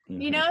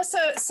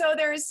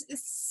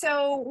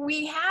 So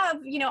we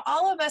have,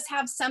 all of us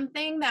have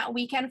something that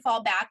we can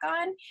fall back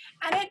on,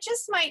 and it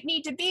just might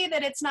need to be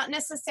that it's not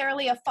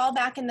necessarily a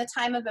fallback in the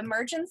time of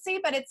emergency,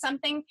 but it's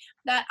something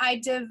that I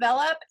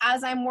develop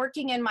as I'm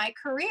working in my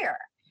career,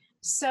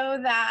 so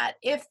that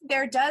if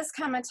there does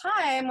come a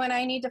time when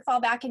I need to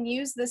fall back and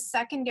use this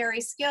secondary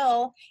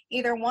skill,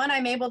 either one,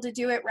 I'm able to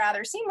do it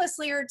rather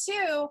seamlessly, or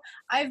two,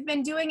 I've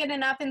been doing it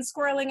enough and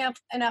squirreling up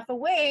enough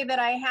away that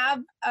I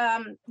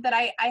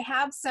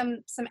have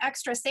some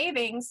extra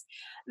savings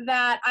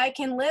that I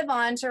can live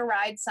on to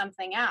ride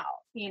something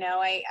out.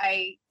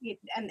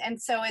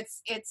 So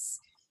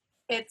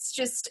it's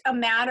just a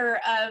matter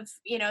of,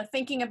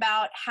 thinking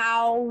about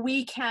how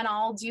we can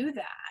all do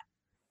that.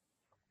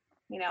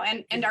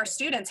 And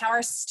how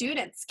our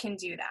students can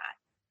do that.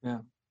 Yeah.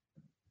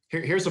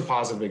 Here's a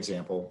positive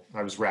example.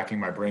 I was racking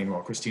my brain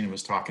while Christina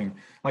was talking.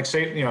 Like,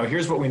 say,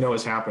 here's what we know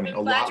is happening.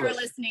 I'm glad you were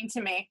listening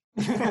to me.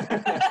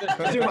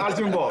 I was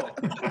doing both.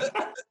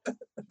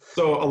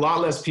 So a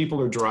lot less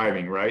people are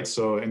driving, right?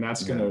 So, and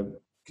that's going to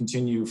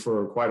continue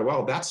for quite a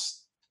while.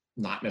 That's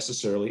not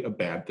necessarily a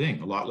bad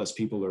thing. A lot less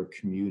people are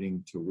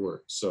commuting to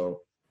work. So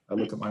I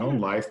look at my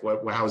own life.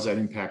 How is that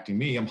impacting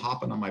me? I'm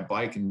hopping on my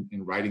bike and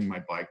riding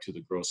my bike to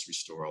the grocery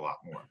store a lot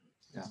more.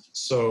 Yeah.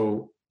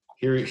 So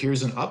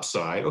here's an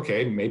upside.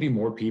 Okay, maybe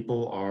more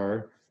people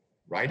are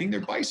riding their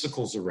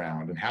bicycles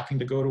around and having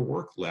to go to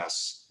work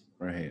less.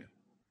 Right.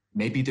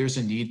 Maybe there's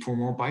a need for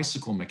more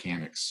bicycle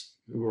mechanics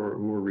who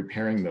are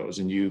repairing those.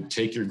 And you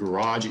take your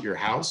garage at your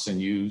house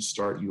and you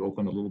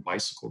open a little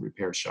bicycle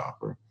repair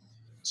shop.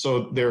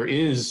 So there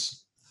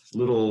is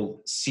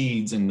little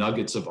seeds and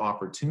nuggets of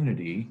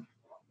opportunity.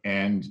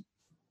 And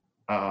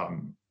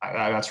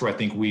that's where I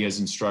think we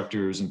as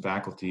instructors and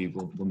faculty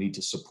will need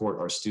to support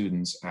our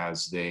students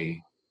as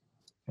they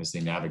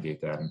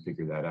navigate that and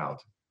figure that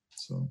out.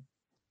 So,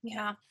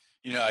 yeah.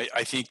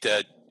 I think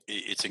that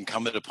it's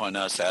incumbent upon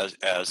us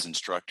as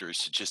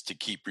instructors to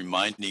keep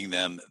reminding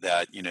them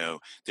that,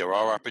 there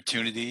are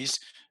opportunities.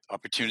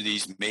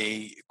 Opportunities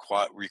may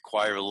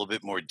require a little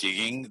bit more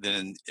digging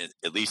than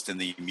at least in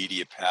the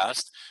immediate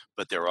past,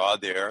 but there,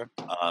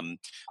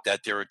 that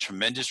there are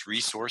tremendous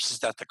resources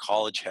that the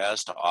college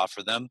has to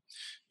offer them,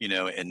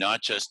 and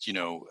not just,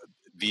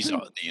 these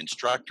are the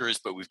instructors,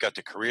 but we've got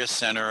the Career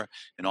Center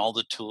and all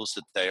the tools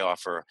that they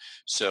offer.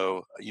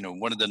 So,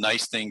 one of the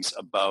nice things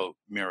about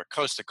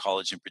MiraCosta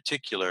College in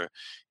particular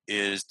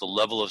is the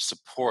level of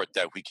support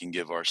that we can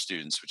give our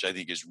students, which I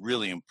think is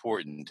really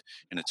important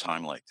in a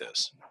time like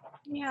this.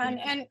 Yeah,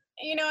 and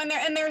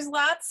there's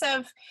lots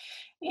of,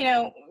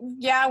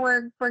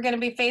 we're going to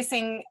be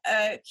facing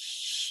a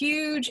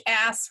huge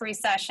ass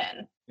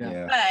recession.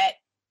 Yeah.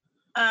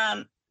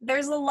 But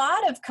there's a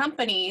lot of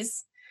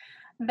companies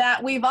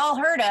that we've all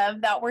heard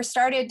of that were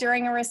started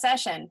during a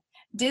recession.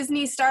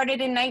 Disney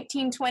started in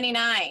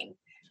 1929.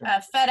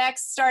 FedEx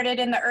started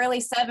in the early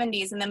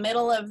 70s, in the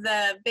middle of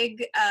the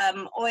big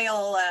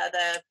oil,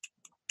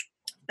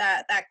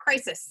 that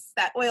crisis,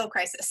 that oil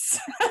crisis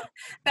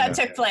that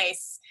took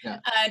place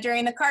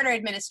during the Carter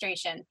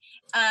administration.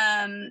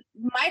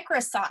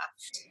 Microsoft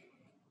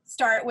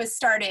was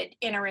started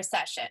in a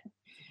recession.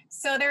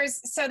 So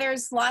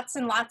there's lots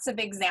and lots of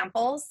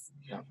examples.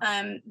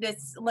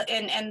 There's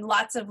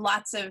lots and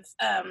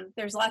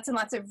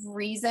lots of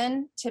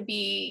reason to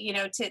be,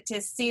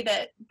 to see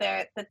that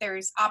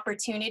there's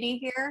opportunity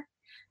here.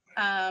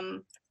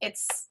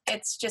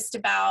 It's just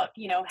about,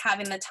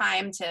 having the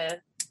time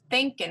to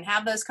think and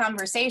have those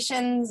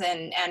conversations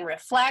and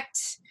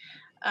reflect.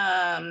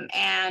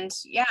 I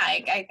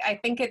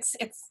think it's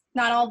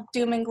not all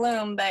doom and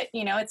gloom, but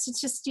it's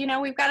just,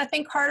 we've got to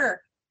think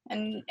harder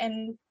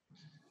and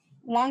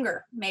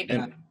longer, maybe.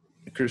 And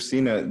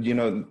Christina,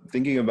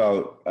 thinking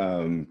about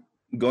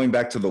going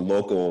back to the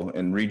local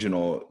and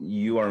regional,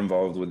 you are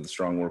involved with the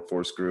Strong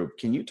Workforce Group.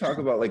 Can you talk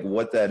about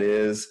what that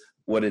is,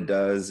 what it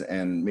does,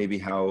 and maybe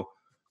how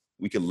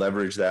we could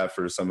leverage that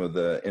for some of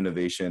the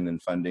innovation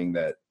and funding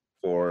that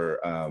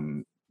for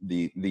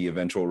the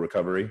eventual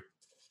recovery?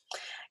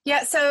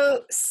 Yeah,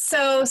 so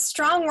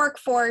Strong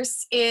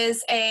Workforce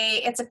it's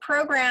a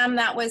program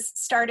that was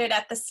started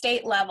at the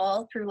state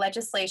level through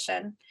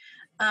legislation.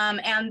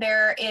 And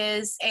there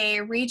is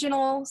a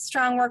regional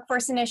Strong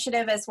Workforce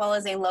Initiative as well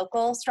as a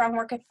local Strong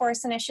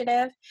Workforce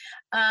Initiative.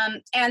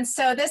 And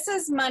so this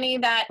is money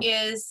that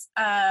is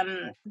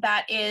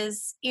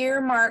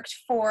earmarked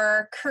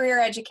for career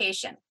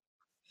education.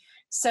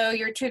 So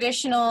your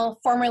traditional,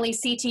 formerly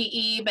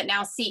CTE, but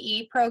now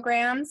CE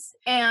programs.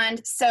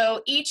 And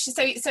so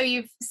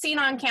you've seen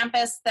on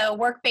campus the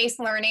work-based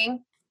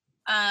learning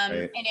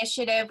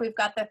initiative. We've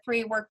got the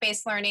 3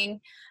 work-based learning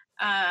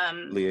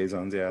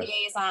liaisons.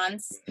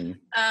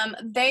 Mm-hmm.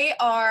 They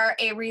are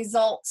a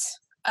result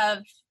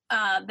of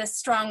the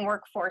Strong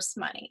Workforce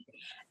money.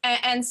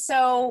 And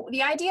so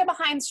the idea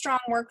behind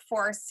Strong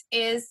Workforce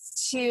is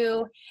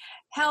to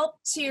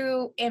help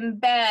to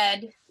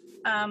embed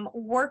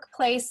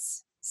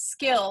workplace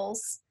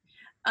skills,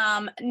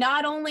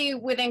 not only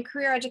within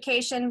career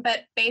education,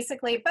 but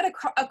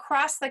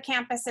across the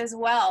campus as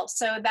well,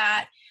 so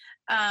that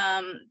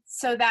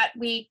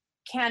we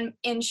can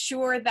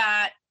ensure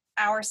that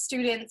our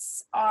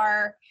students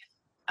are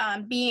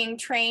being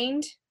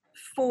trained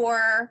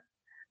for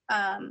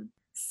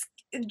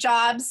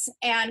jobs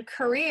and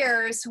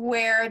careers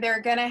where they're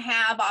going to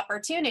have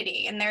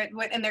opportunity and they're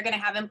going to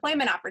have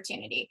employment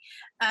opportunity.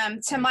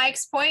 To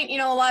Mike's point,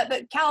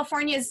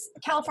 California's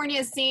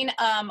seen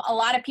a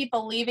lot of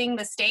people leaving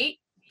the state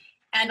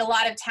and a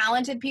lot of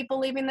talented people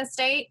leaving the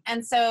state,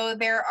 and so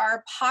there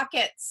are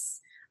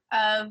pockets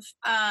of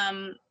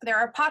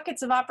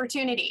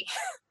opportunity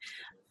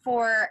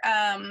for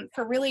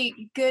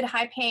really good,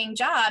 high-paying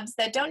jobs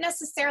that don't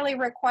necessarily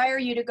require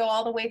you to go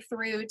all the way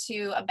through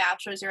to a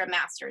bachelor's or a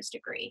master's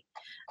degree.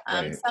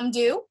 Right. Some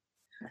do,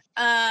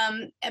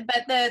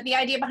 But the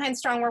idea behind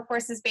Strong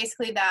Workforce is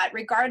basically that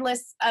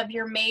regardless of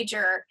your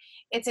major,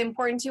 it's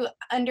important to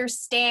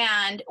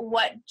understand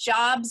what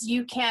jobs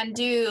you can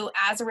do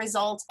as a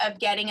result of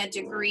getting a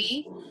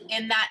degree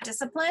in that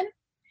discipline,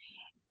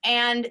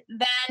 and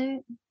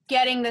then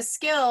getting the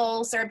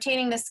skills or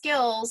obtaining the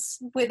skills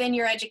within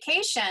your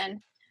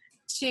education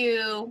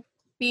to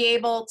be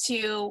able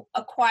to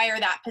acquire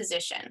that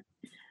position.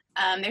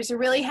 There's a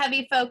really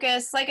heavy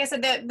focus. Like I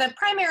said, the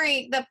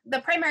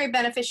primary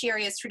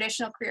beneficiary is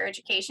traditional career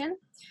education,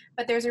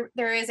 but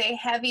there is a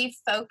heavy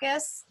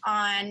focus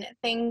on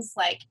things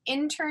like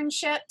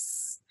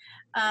internships.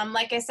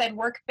 Like I said,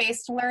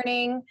 work-based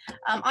learning.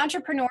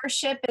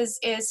 Entrepreneurship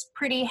is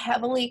pretty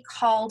heavily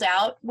called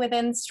out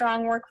within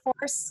Strong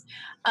Workforce.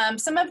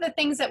 Some of the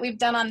things that we've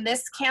done on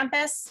this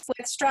campus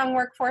with Strong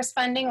Workforce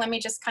funding, let me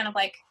just kind of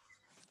like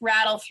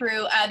rattle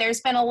through.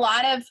 There's been a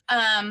lot of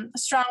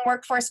Strong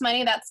Workforce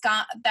money that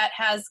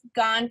has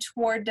gone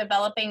toward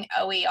developing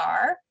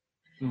OER.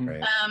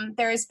 Right.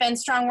 There's been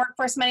Strong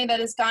Workforce money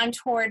that has gone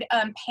toward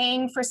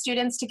paying for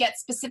students to get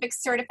specific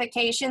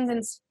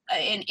certifications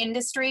in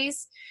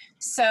industries.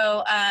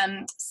 So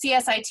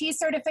CSIT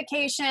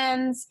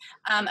certifications,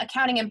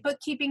 accounting and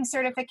bookkeeping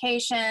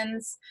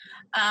certifications,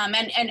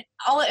 and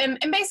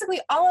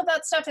basically all of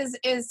that stuff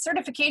is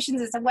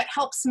certifications is what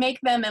helps make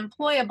them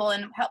employable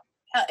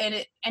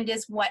and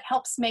is what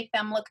helps make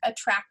them look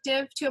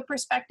attractive to a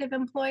prospective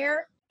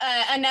employer.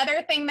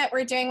 Another thing that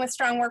we're doing with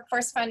Strong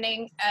Workforce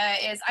funding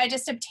is I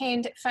just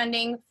obtained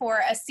funding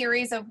for a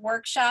series of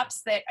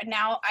workshops that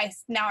now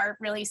are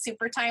really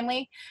super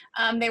timely.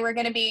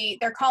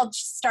 They're called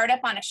Startup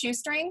on a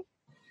Shoestring.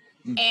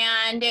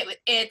 And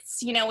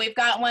it's, we've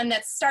got one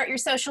that's start your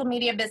social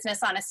media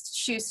business on a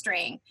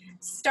shoestring.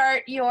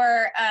 Start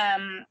your,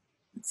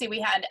 let's see,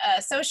 we had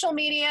social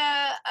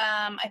media.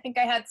 I think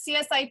I had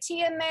CSIT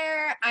in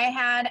there.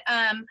 I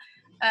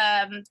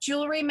had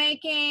jewelry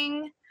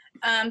making.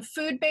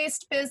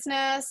 Food-based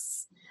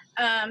business,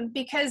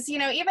 because we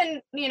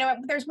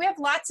have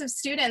lots of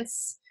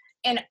students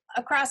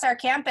across our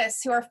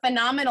campus who are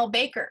phenomenal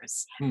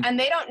bakers, and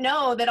they don't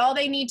know that all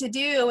they need to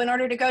do in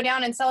order to go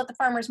down and sell at the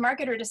farmer's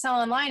market or to sell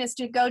online is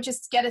to go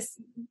just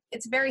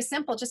it's very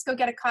simple, just go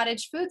get a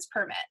cottage foods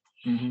permit.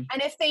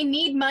 And if they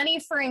need money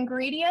for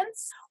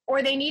ingredients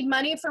or they need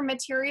money for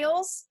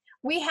materials,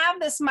 we have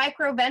this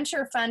micro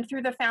venture fund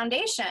through the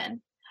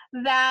foundation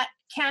that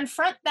can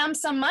front them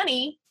some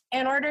money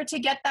in order to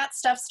get that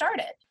stuff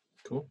started.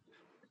 Cool.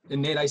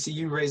 And Nate, I see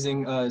you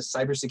raising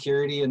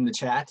cybersecurity in the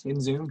chat in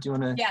Zoom. Do you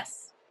want to?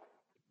 Yes.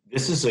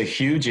 This is a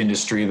huge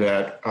industry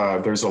that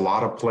there's a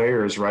lot of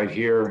players right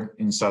here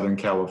in Southern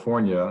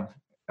California.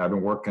 I've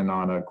been working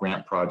on a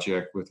grant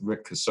project with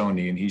Rick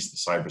Cassoni, and he's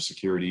the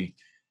cybersecurity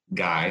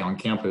guy on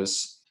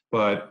campus.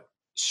 But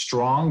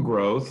strong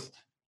growth,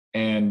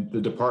 and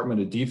the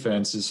Department of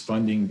Defense is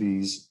funding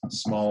these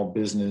small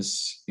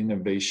business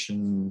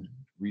innovation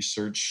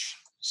research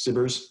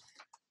SBIRs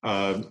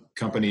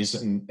companies,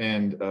 and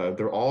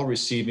they're all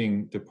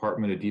receiving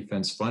Department of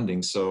Defense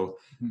funding. So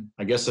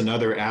I guess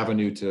another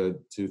avenue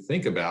to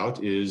think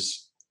about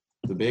is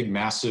the big,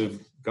 massive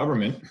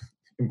government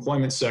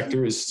employment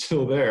sector is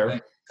still there.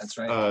 Right. That's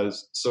right.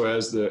 So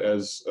as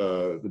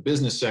the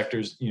business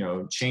sectors,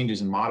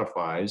 changes and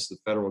modifies, the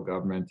federal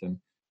government and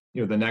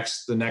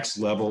the next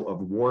level of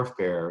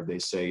warfare, they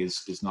say,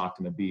 is not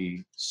going to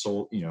be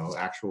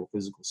actual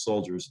physical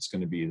soldiers. It's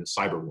going to be the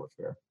cyber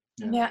warfare.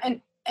 Yeah,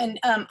 and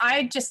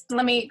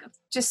let me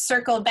just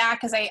circle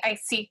back because I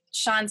see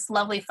Sean's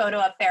lovely photo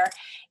up there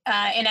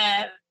in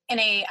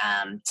a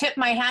tip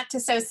my hat to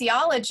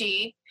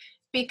sociology,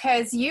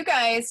 because you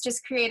guys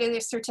just created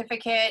a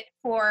certificate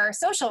for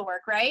social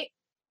work, right?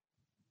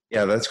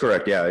 Yeah, that's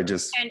correct. Yeah,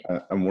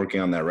 I'm working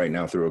on that right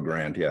now through a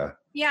grant. Yeah.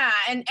 Yeah,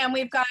 and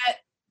we've got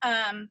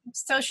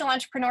social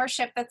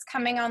entrepreneurship that's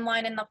coming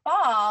online in the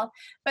fall.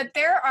 But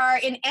there are,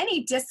 in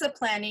any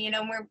discipline,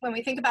 when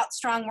we think about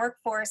Strong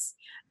Workforce,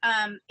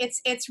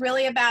 it's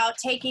really about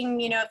taking,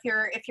 if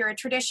you're a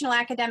traditional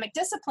academic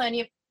discipline,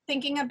 you're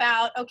thinking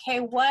about, okay,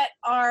 what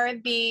are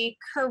the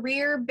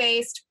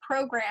career-based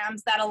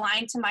programs that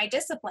align to my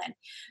discipline?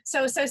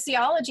 So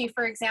sociology,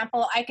 for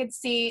example, I could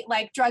see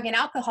like drug and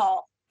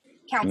alcohol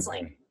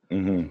counseling.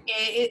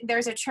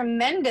 There's a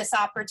tremendous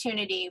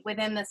opportunity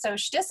within the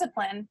social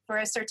discipline for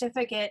a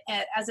certificate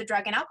as a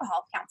drug and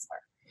alcohol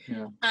counselor.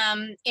 Yeah.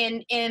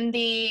 In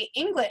the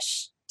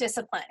English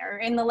discipline or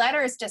in the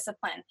letters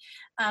discipline,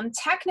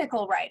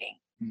 technical writing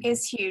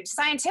is huge.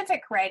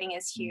 Scientific writing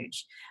is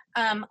huge.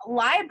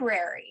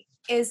 Library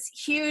is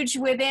huge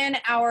within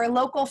our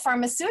local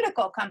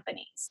pharmaceutical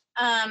companies.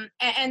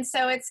 And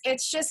so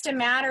it's just a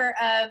matter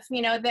of,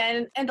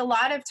 and a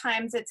lot of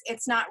times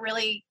it's not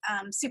really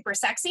super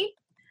sexy,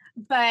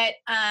 but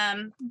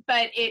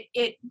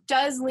it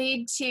does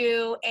lead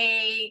to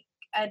a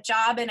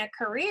job and a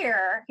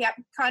career. Yep,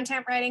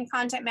 content writing,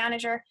 content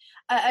manager,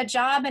 a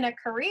job and a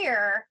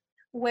career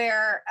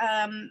where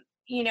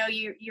you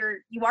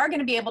are going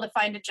to be able to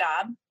find a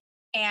job,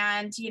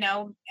 and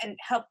and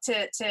help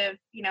to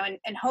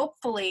and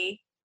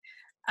hopefully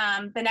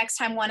the next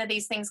time one of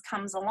these things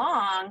comes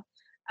along,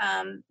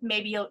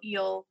 maybe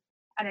you'll,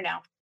 I don't know,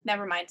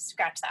 never mind,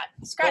 scratch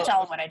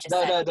all of what I just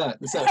said. No.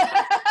 So,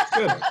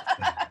 Good.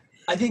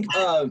 I think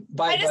I've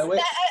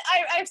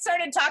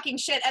started talking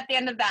shit at the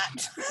end of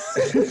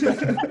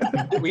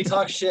that. we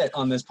talk shit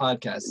on this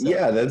podcast. So.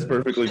 Yeah, that's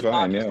perfectly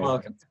fine. Yeah.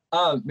 Welcome.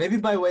 Maybe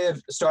by way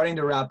of starting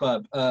to wrap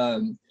up,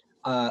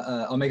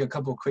 I'll make a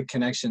couple quick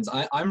connections.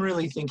 I'm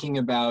really thinking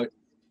about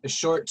a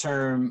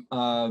short-term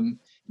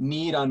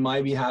need on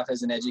my behalf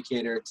as an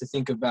educator to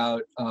think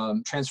about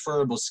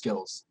transferable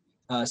skills,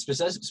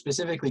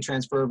 specifically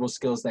transferable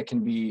skills that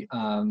can be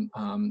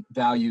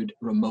valued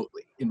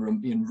remotely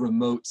in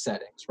remote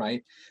settings,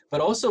 right?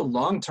 But also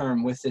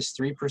long-term with this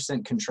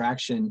 3%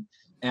 contraction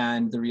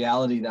and the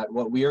reality that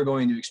what we are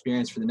going to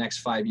experience for the next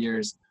 5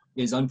 years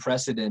is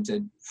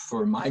unprecedented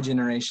for my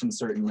generation,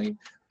 certainly.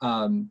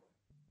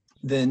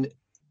 Then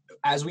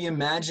as we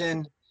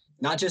imagine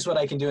not just what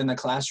I can do in the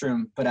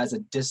classroom, but as a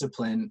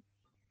discipline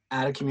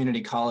at a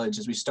community college,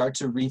 as we start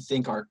to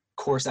rethink our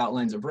course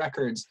outlines of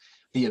records,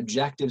 the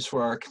objectives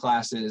for our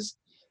classes,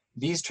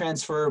 these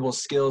transferable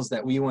skills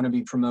that we want to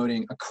be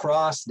promoting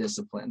across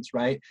disciplines,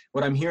 right?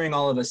 What I'm hearing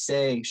all of us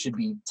say should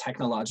be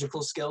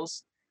technological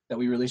skills, that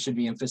we really should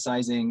be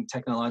emphasizing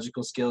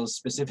technological skills,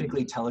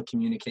 specifically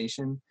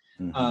telecommunication.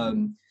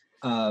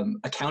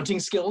 Accounting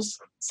skills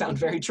sound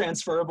very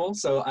transferable.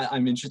 So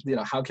I'm interested,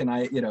 how can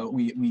I,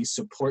 we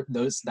support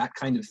that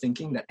kind of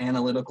thinking, that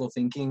analytical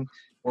thinking,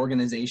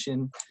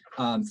 organization,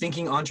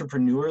 thinking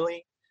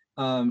entrepreneurially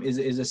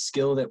is a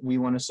skill that we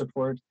want to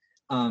support.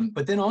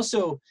 But then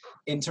also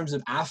in terms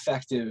of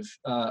affective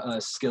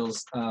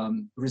skills,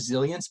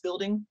 resilience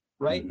building,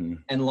 right?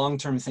 And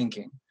long-term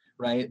thinking,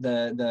 right?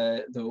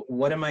 The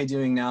what am I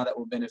doing now that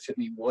will benefit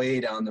me way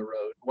down the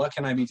road? What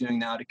can I be doing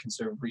now to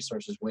conserve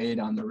resources way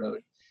down the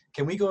road?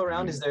 Can we go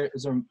around? Is there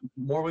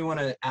more we want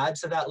to add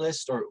to that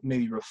list or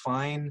maybe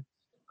refine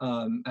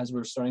as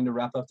we're starting to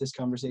wrap up this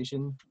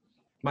conversation?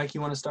 Mike, you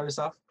want to start us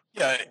off?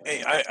 Yeah,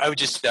 I would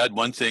just add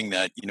one thing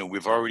that,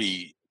 we've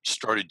already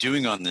started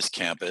doing on this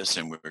campus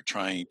and we're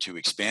trying to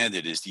expand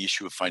it is the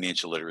issue of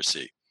financial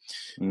literacy.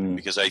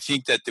 Because I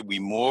think that the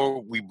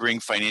more we bring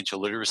financial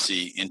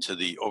literacy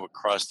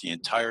across the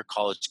entire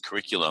college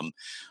curriculum,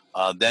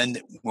 then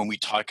when we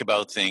talk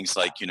about things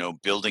like,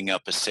 building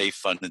up a safe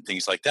fund and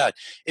things like that,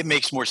 it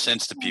makes more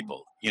sense to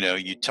people.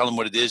 You tell them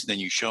what it is, and then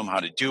you show them how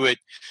to do it.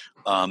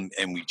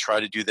 And we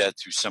try to do that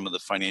through some of the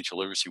financial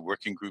literacy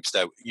working groups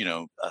that,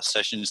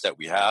 sessions that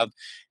we have.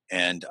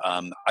 And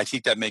I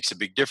think that makes a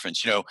big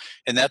difference,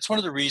 and that's one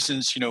of the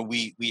reasons,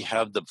 we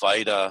have the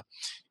VITA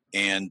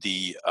and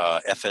the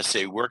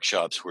FSA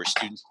workshops where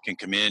students can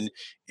come in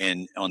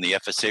and on the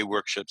FSA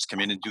workshops come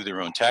in and do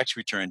their own tax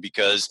return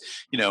because,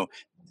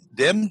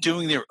 them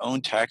doing their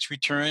own tax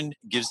return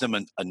gives them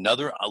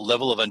another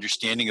level of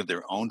understanding of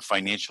their own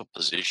financial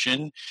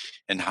position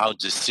and how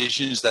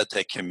decisions that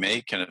they can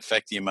make can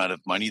affect the amount of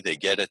money they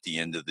get at the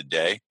end of the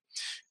day.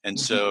 And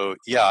so,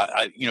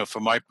 for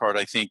my part,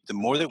 I think the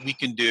more that we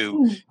can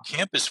do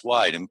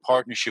campus-wide in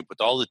partnership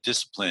with all the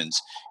disciplines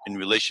in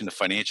relation to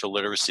financial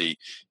literacy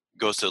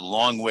goes a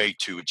long way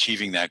to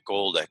achieving that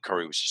goal that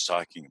Curry was just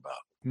talking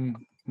about.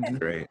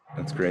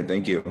 That's great.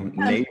 Thank you.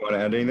 Nate, you want to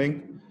add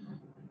anything?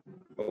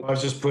 I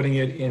was just putting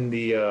it in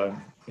the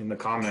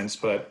comments,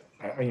 but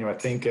I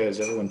think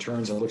as everyone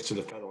turns and looks to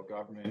the federal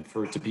government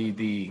for it to be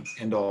the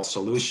end-all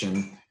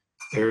solution,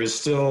 there is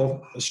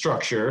still a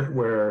structure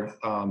where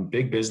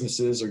big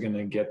businesses are going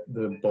to get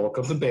the bulk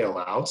of the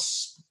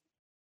bailouts,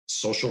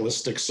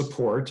 socialistic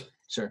support,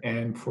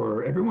 and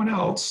for everyone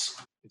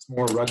else, it's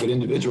more rugged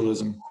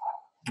individualism.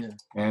 Yeah.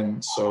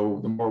 And so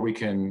the more we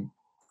can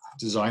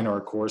design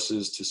our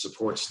courses to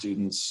support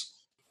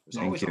students, there's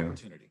always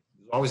opportunity.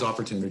 There's always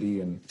opportunity,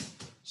 and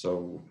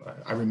so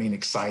I remain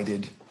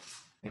excited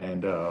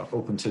and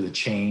open to the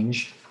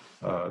change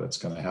that's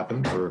going to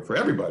happen for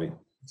everybody.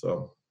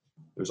 So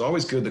there's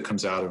always good that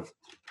comes out of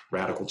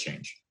radical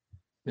change.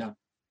 Yeah.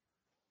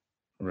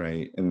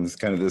 Right. And it's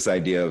kind of this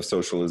idea of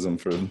socialism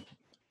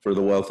for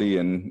the wealthy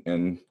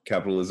and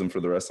capitalism for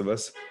the rest of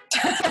us.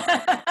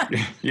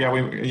 Yeah.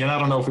 I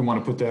don't know if we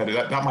want to put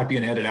that might be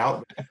an edit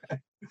out.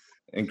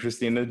 And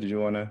Christina, did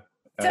you want to?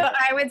 So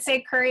I would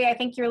say, Curry, I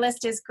think your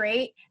list is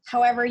great.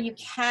 However, you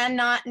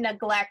cannot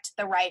neglect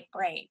the right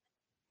brain.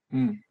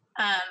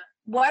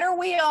 What are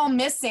we all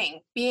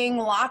missing? Being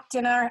locked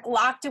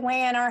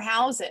away in our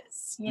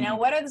houses.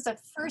 What is the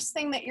first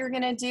thing that you're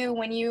going to do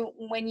when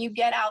you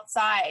get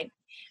outside?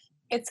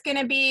 It's going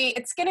to be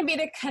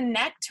to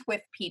connect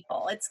with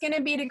people. It's going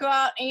to be to go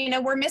out.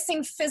 We're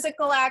missing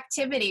physical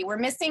activity. We're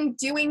missing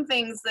doing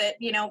things that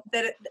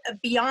that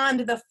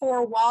beyond the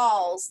four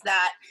walls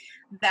that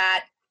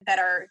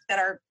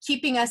are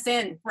keeping us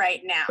in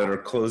right now. That are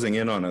closing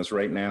in on us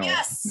right now.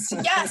 Yes.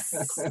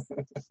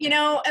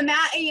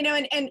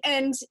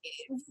 And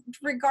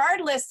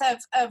regardless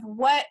of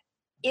what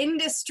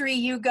industry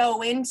you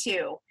go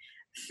into,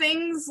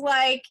 things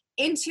like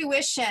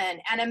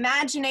intuition and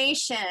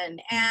imagination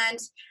and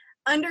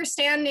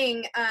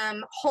understanding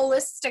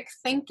holistic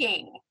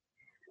thinking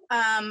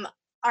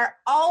are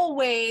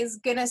always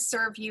going to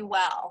serve you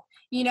well.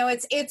 You know,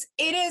 it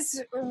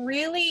is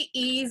really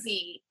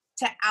easy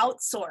to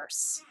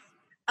outsource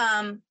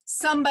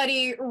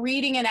somebody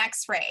reading an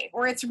x-ray,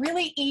 or it's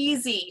really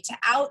easy to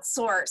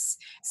outsource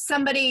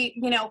somebody,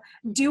 you know,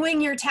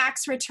 doing your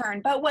tax return.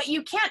 But what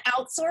you can't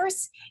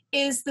outsource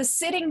is the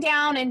sitting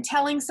down and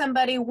telling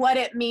somebody what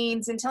it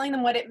means, and telling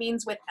them what it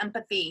means with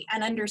empathy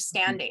and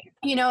understanding.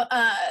 You know,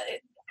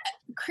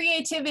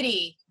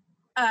 creativity,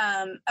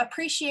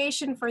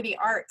 appreciation for the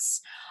arts.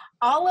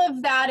 All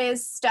of that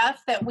is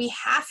stuff that we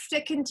have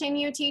to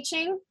continue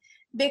teaching,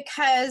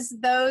 because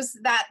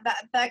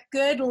that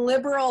good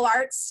liberal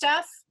arts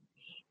stuff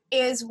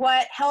is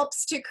what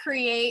helps to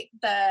create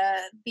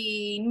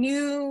the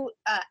new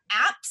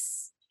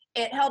apps.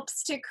 It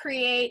helps to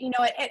create, you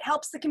know, it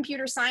helps the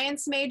computer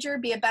science major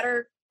be a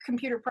better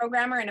computer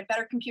programmer and a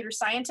better computer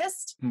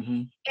scientist.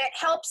 Mm-hmm. It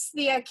helps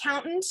the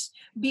accountant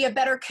be a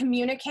better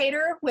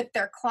communicator with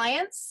their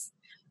clients.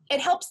 It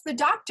helps the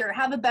doctor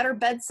have a better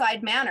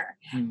bedside manner.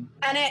 Mm-hmm.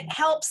 And it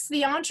helps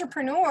the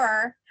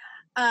entrepreneur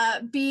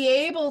be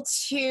able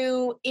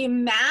to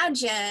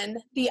imagine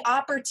the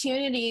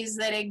opportunities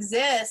that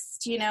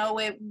exist, you know,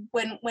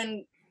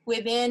 when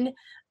within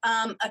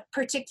a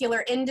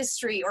particular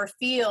industry or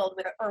field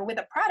or with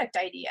a product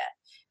idea.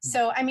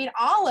 So, I mean,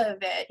 all of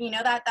it, you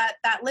know,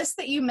 that list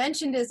that you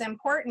mentioned is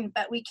important,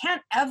 but we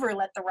can't ever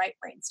let the right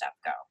brain stuff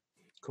go.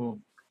 Cool.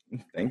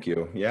 Thank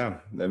you. Yeah,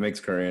 that makes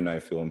Curry and I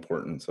feel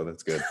important, so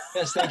that's good.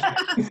 Yes,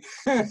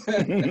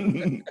 thank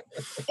you.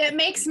 It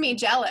makes me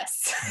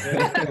jealous.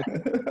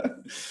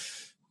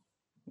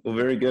 Well,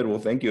 very good. Well,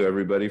 thank you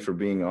everybody for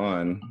being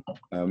on.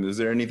 Is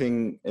there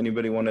anything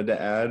anybody wanted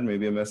to add?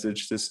 Maybe a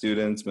message to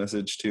students,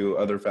 message to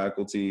other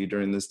faculty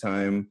during this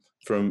time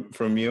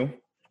from you?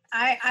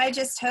 I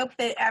just hope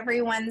that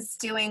everyone's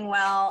doing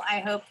well. I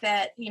hope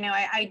that, you know,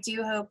 I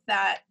do hope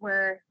that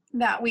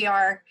we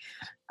are,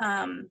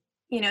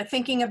 you know,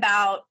 thinking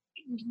about,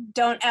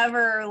 don't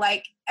ever,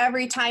 like,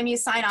 every time you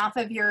sign off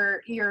of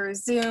your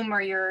Zoom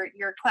or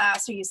your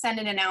class, or you send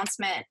an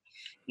announcement,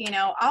 you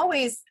know,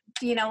 always,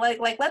 you know,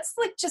 like let's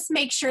just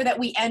make sure that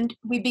we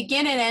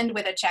begin and end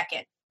with a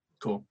check-in.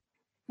 Cool.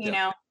 You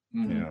know?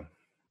 Mm-hmm. Yeah,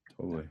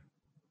 totally.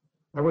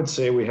 I would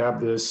say we have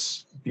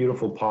this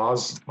beautiful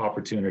pause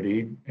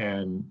opportunity,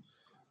 and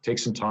take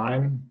some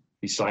time,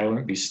 be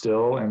silent, be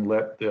still, and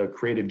let the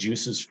creative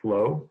juices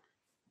flow.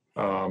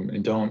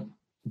 And don't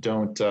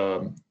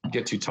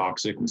get too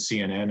toxic with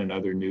CNN and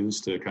other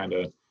news to kind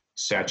of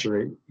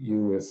saturate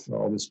you with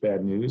all this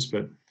bad news.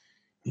 But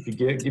if you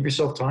give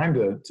yourself time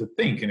to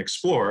think and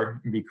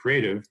explore and be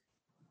creative,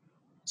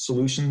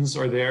 solutions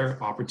are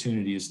there,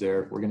 opportunity is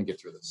there. We're going to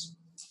get through this.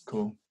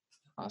 Cool.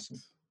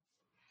 Awesome.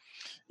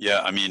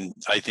 Yeah, I mean,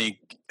 I think,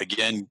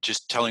 again,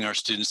 just telling our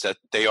students that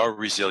they are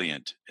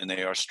resilient and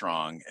they are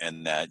strong,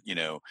 and that, you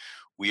know,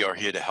 we are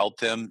here to help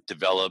them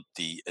develop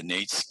the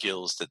innate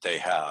skills that they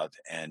have,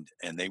 and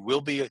they will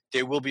be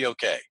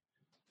okay.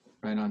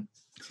 Right on.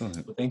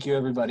 Excellent. Well, thank you,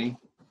 everybody.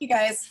 You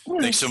guys.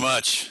 Thanks so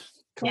much.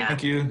 Cool. Yeah.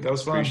 Thank you. That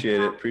was fun.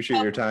 Appreciate it.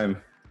 Appreciate your time.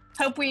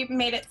 Hope we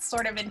made it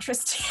sort of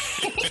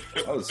interesting.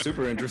 Oh, it's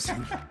super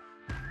interesting.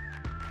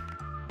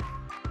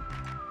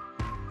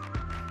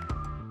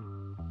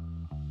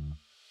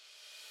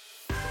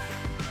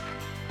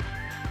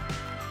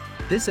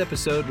 This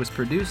episode was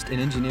produced and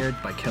engineered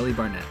by Kelly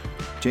Barnett.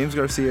 James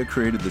Garcia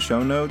created the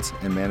show notes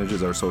and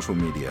manages our social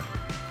media.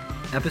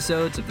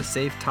 Episodes of the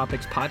Safe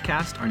Topics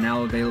podcast are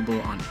now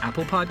available on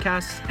Apple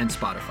Podcasts and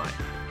Spotify.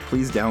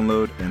 Please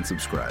download and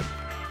subscribe.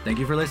 Thank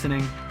you for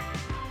listening.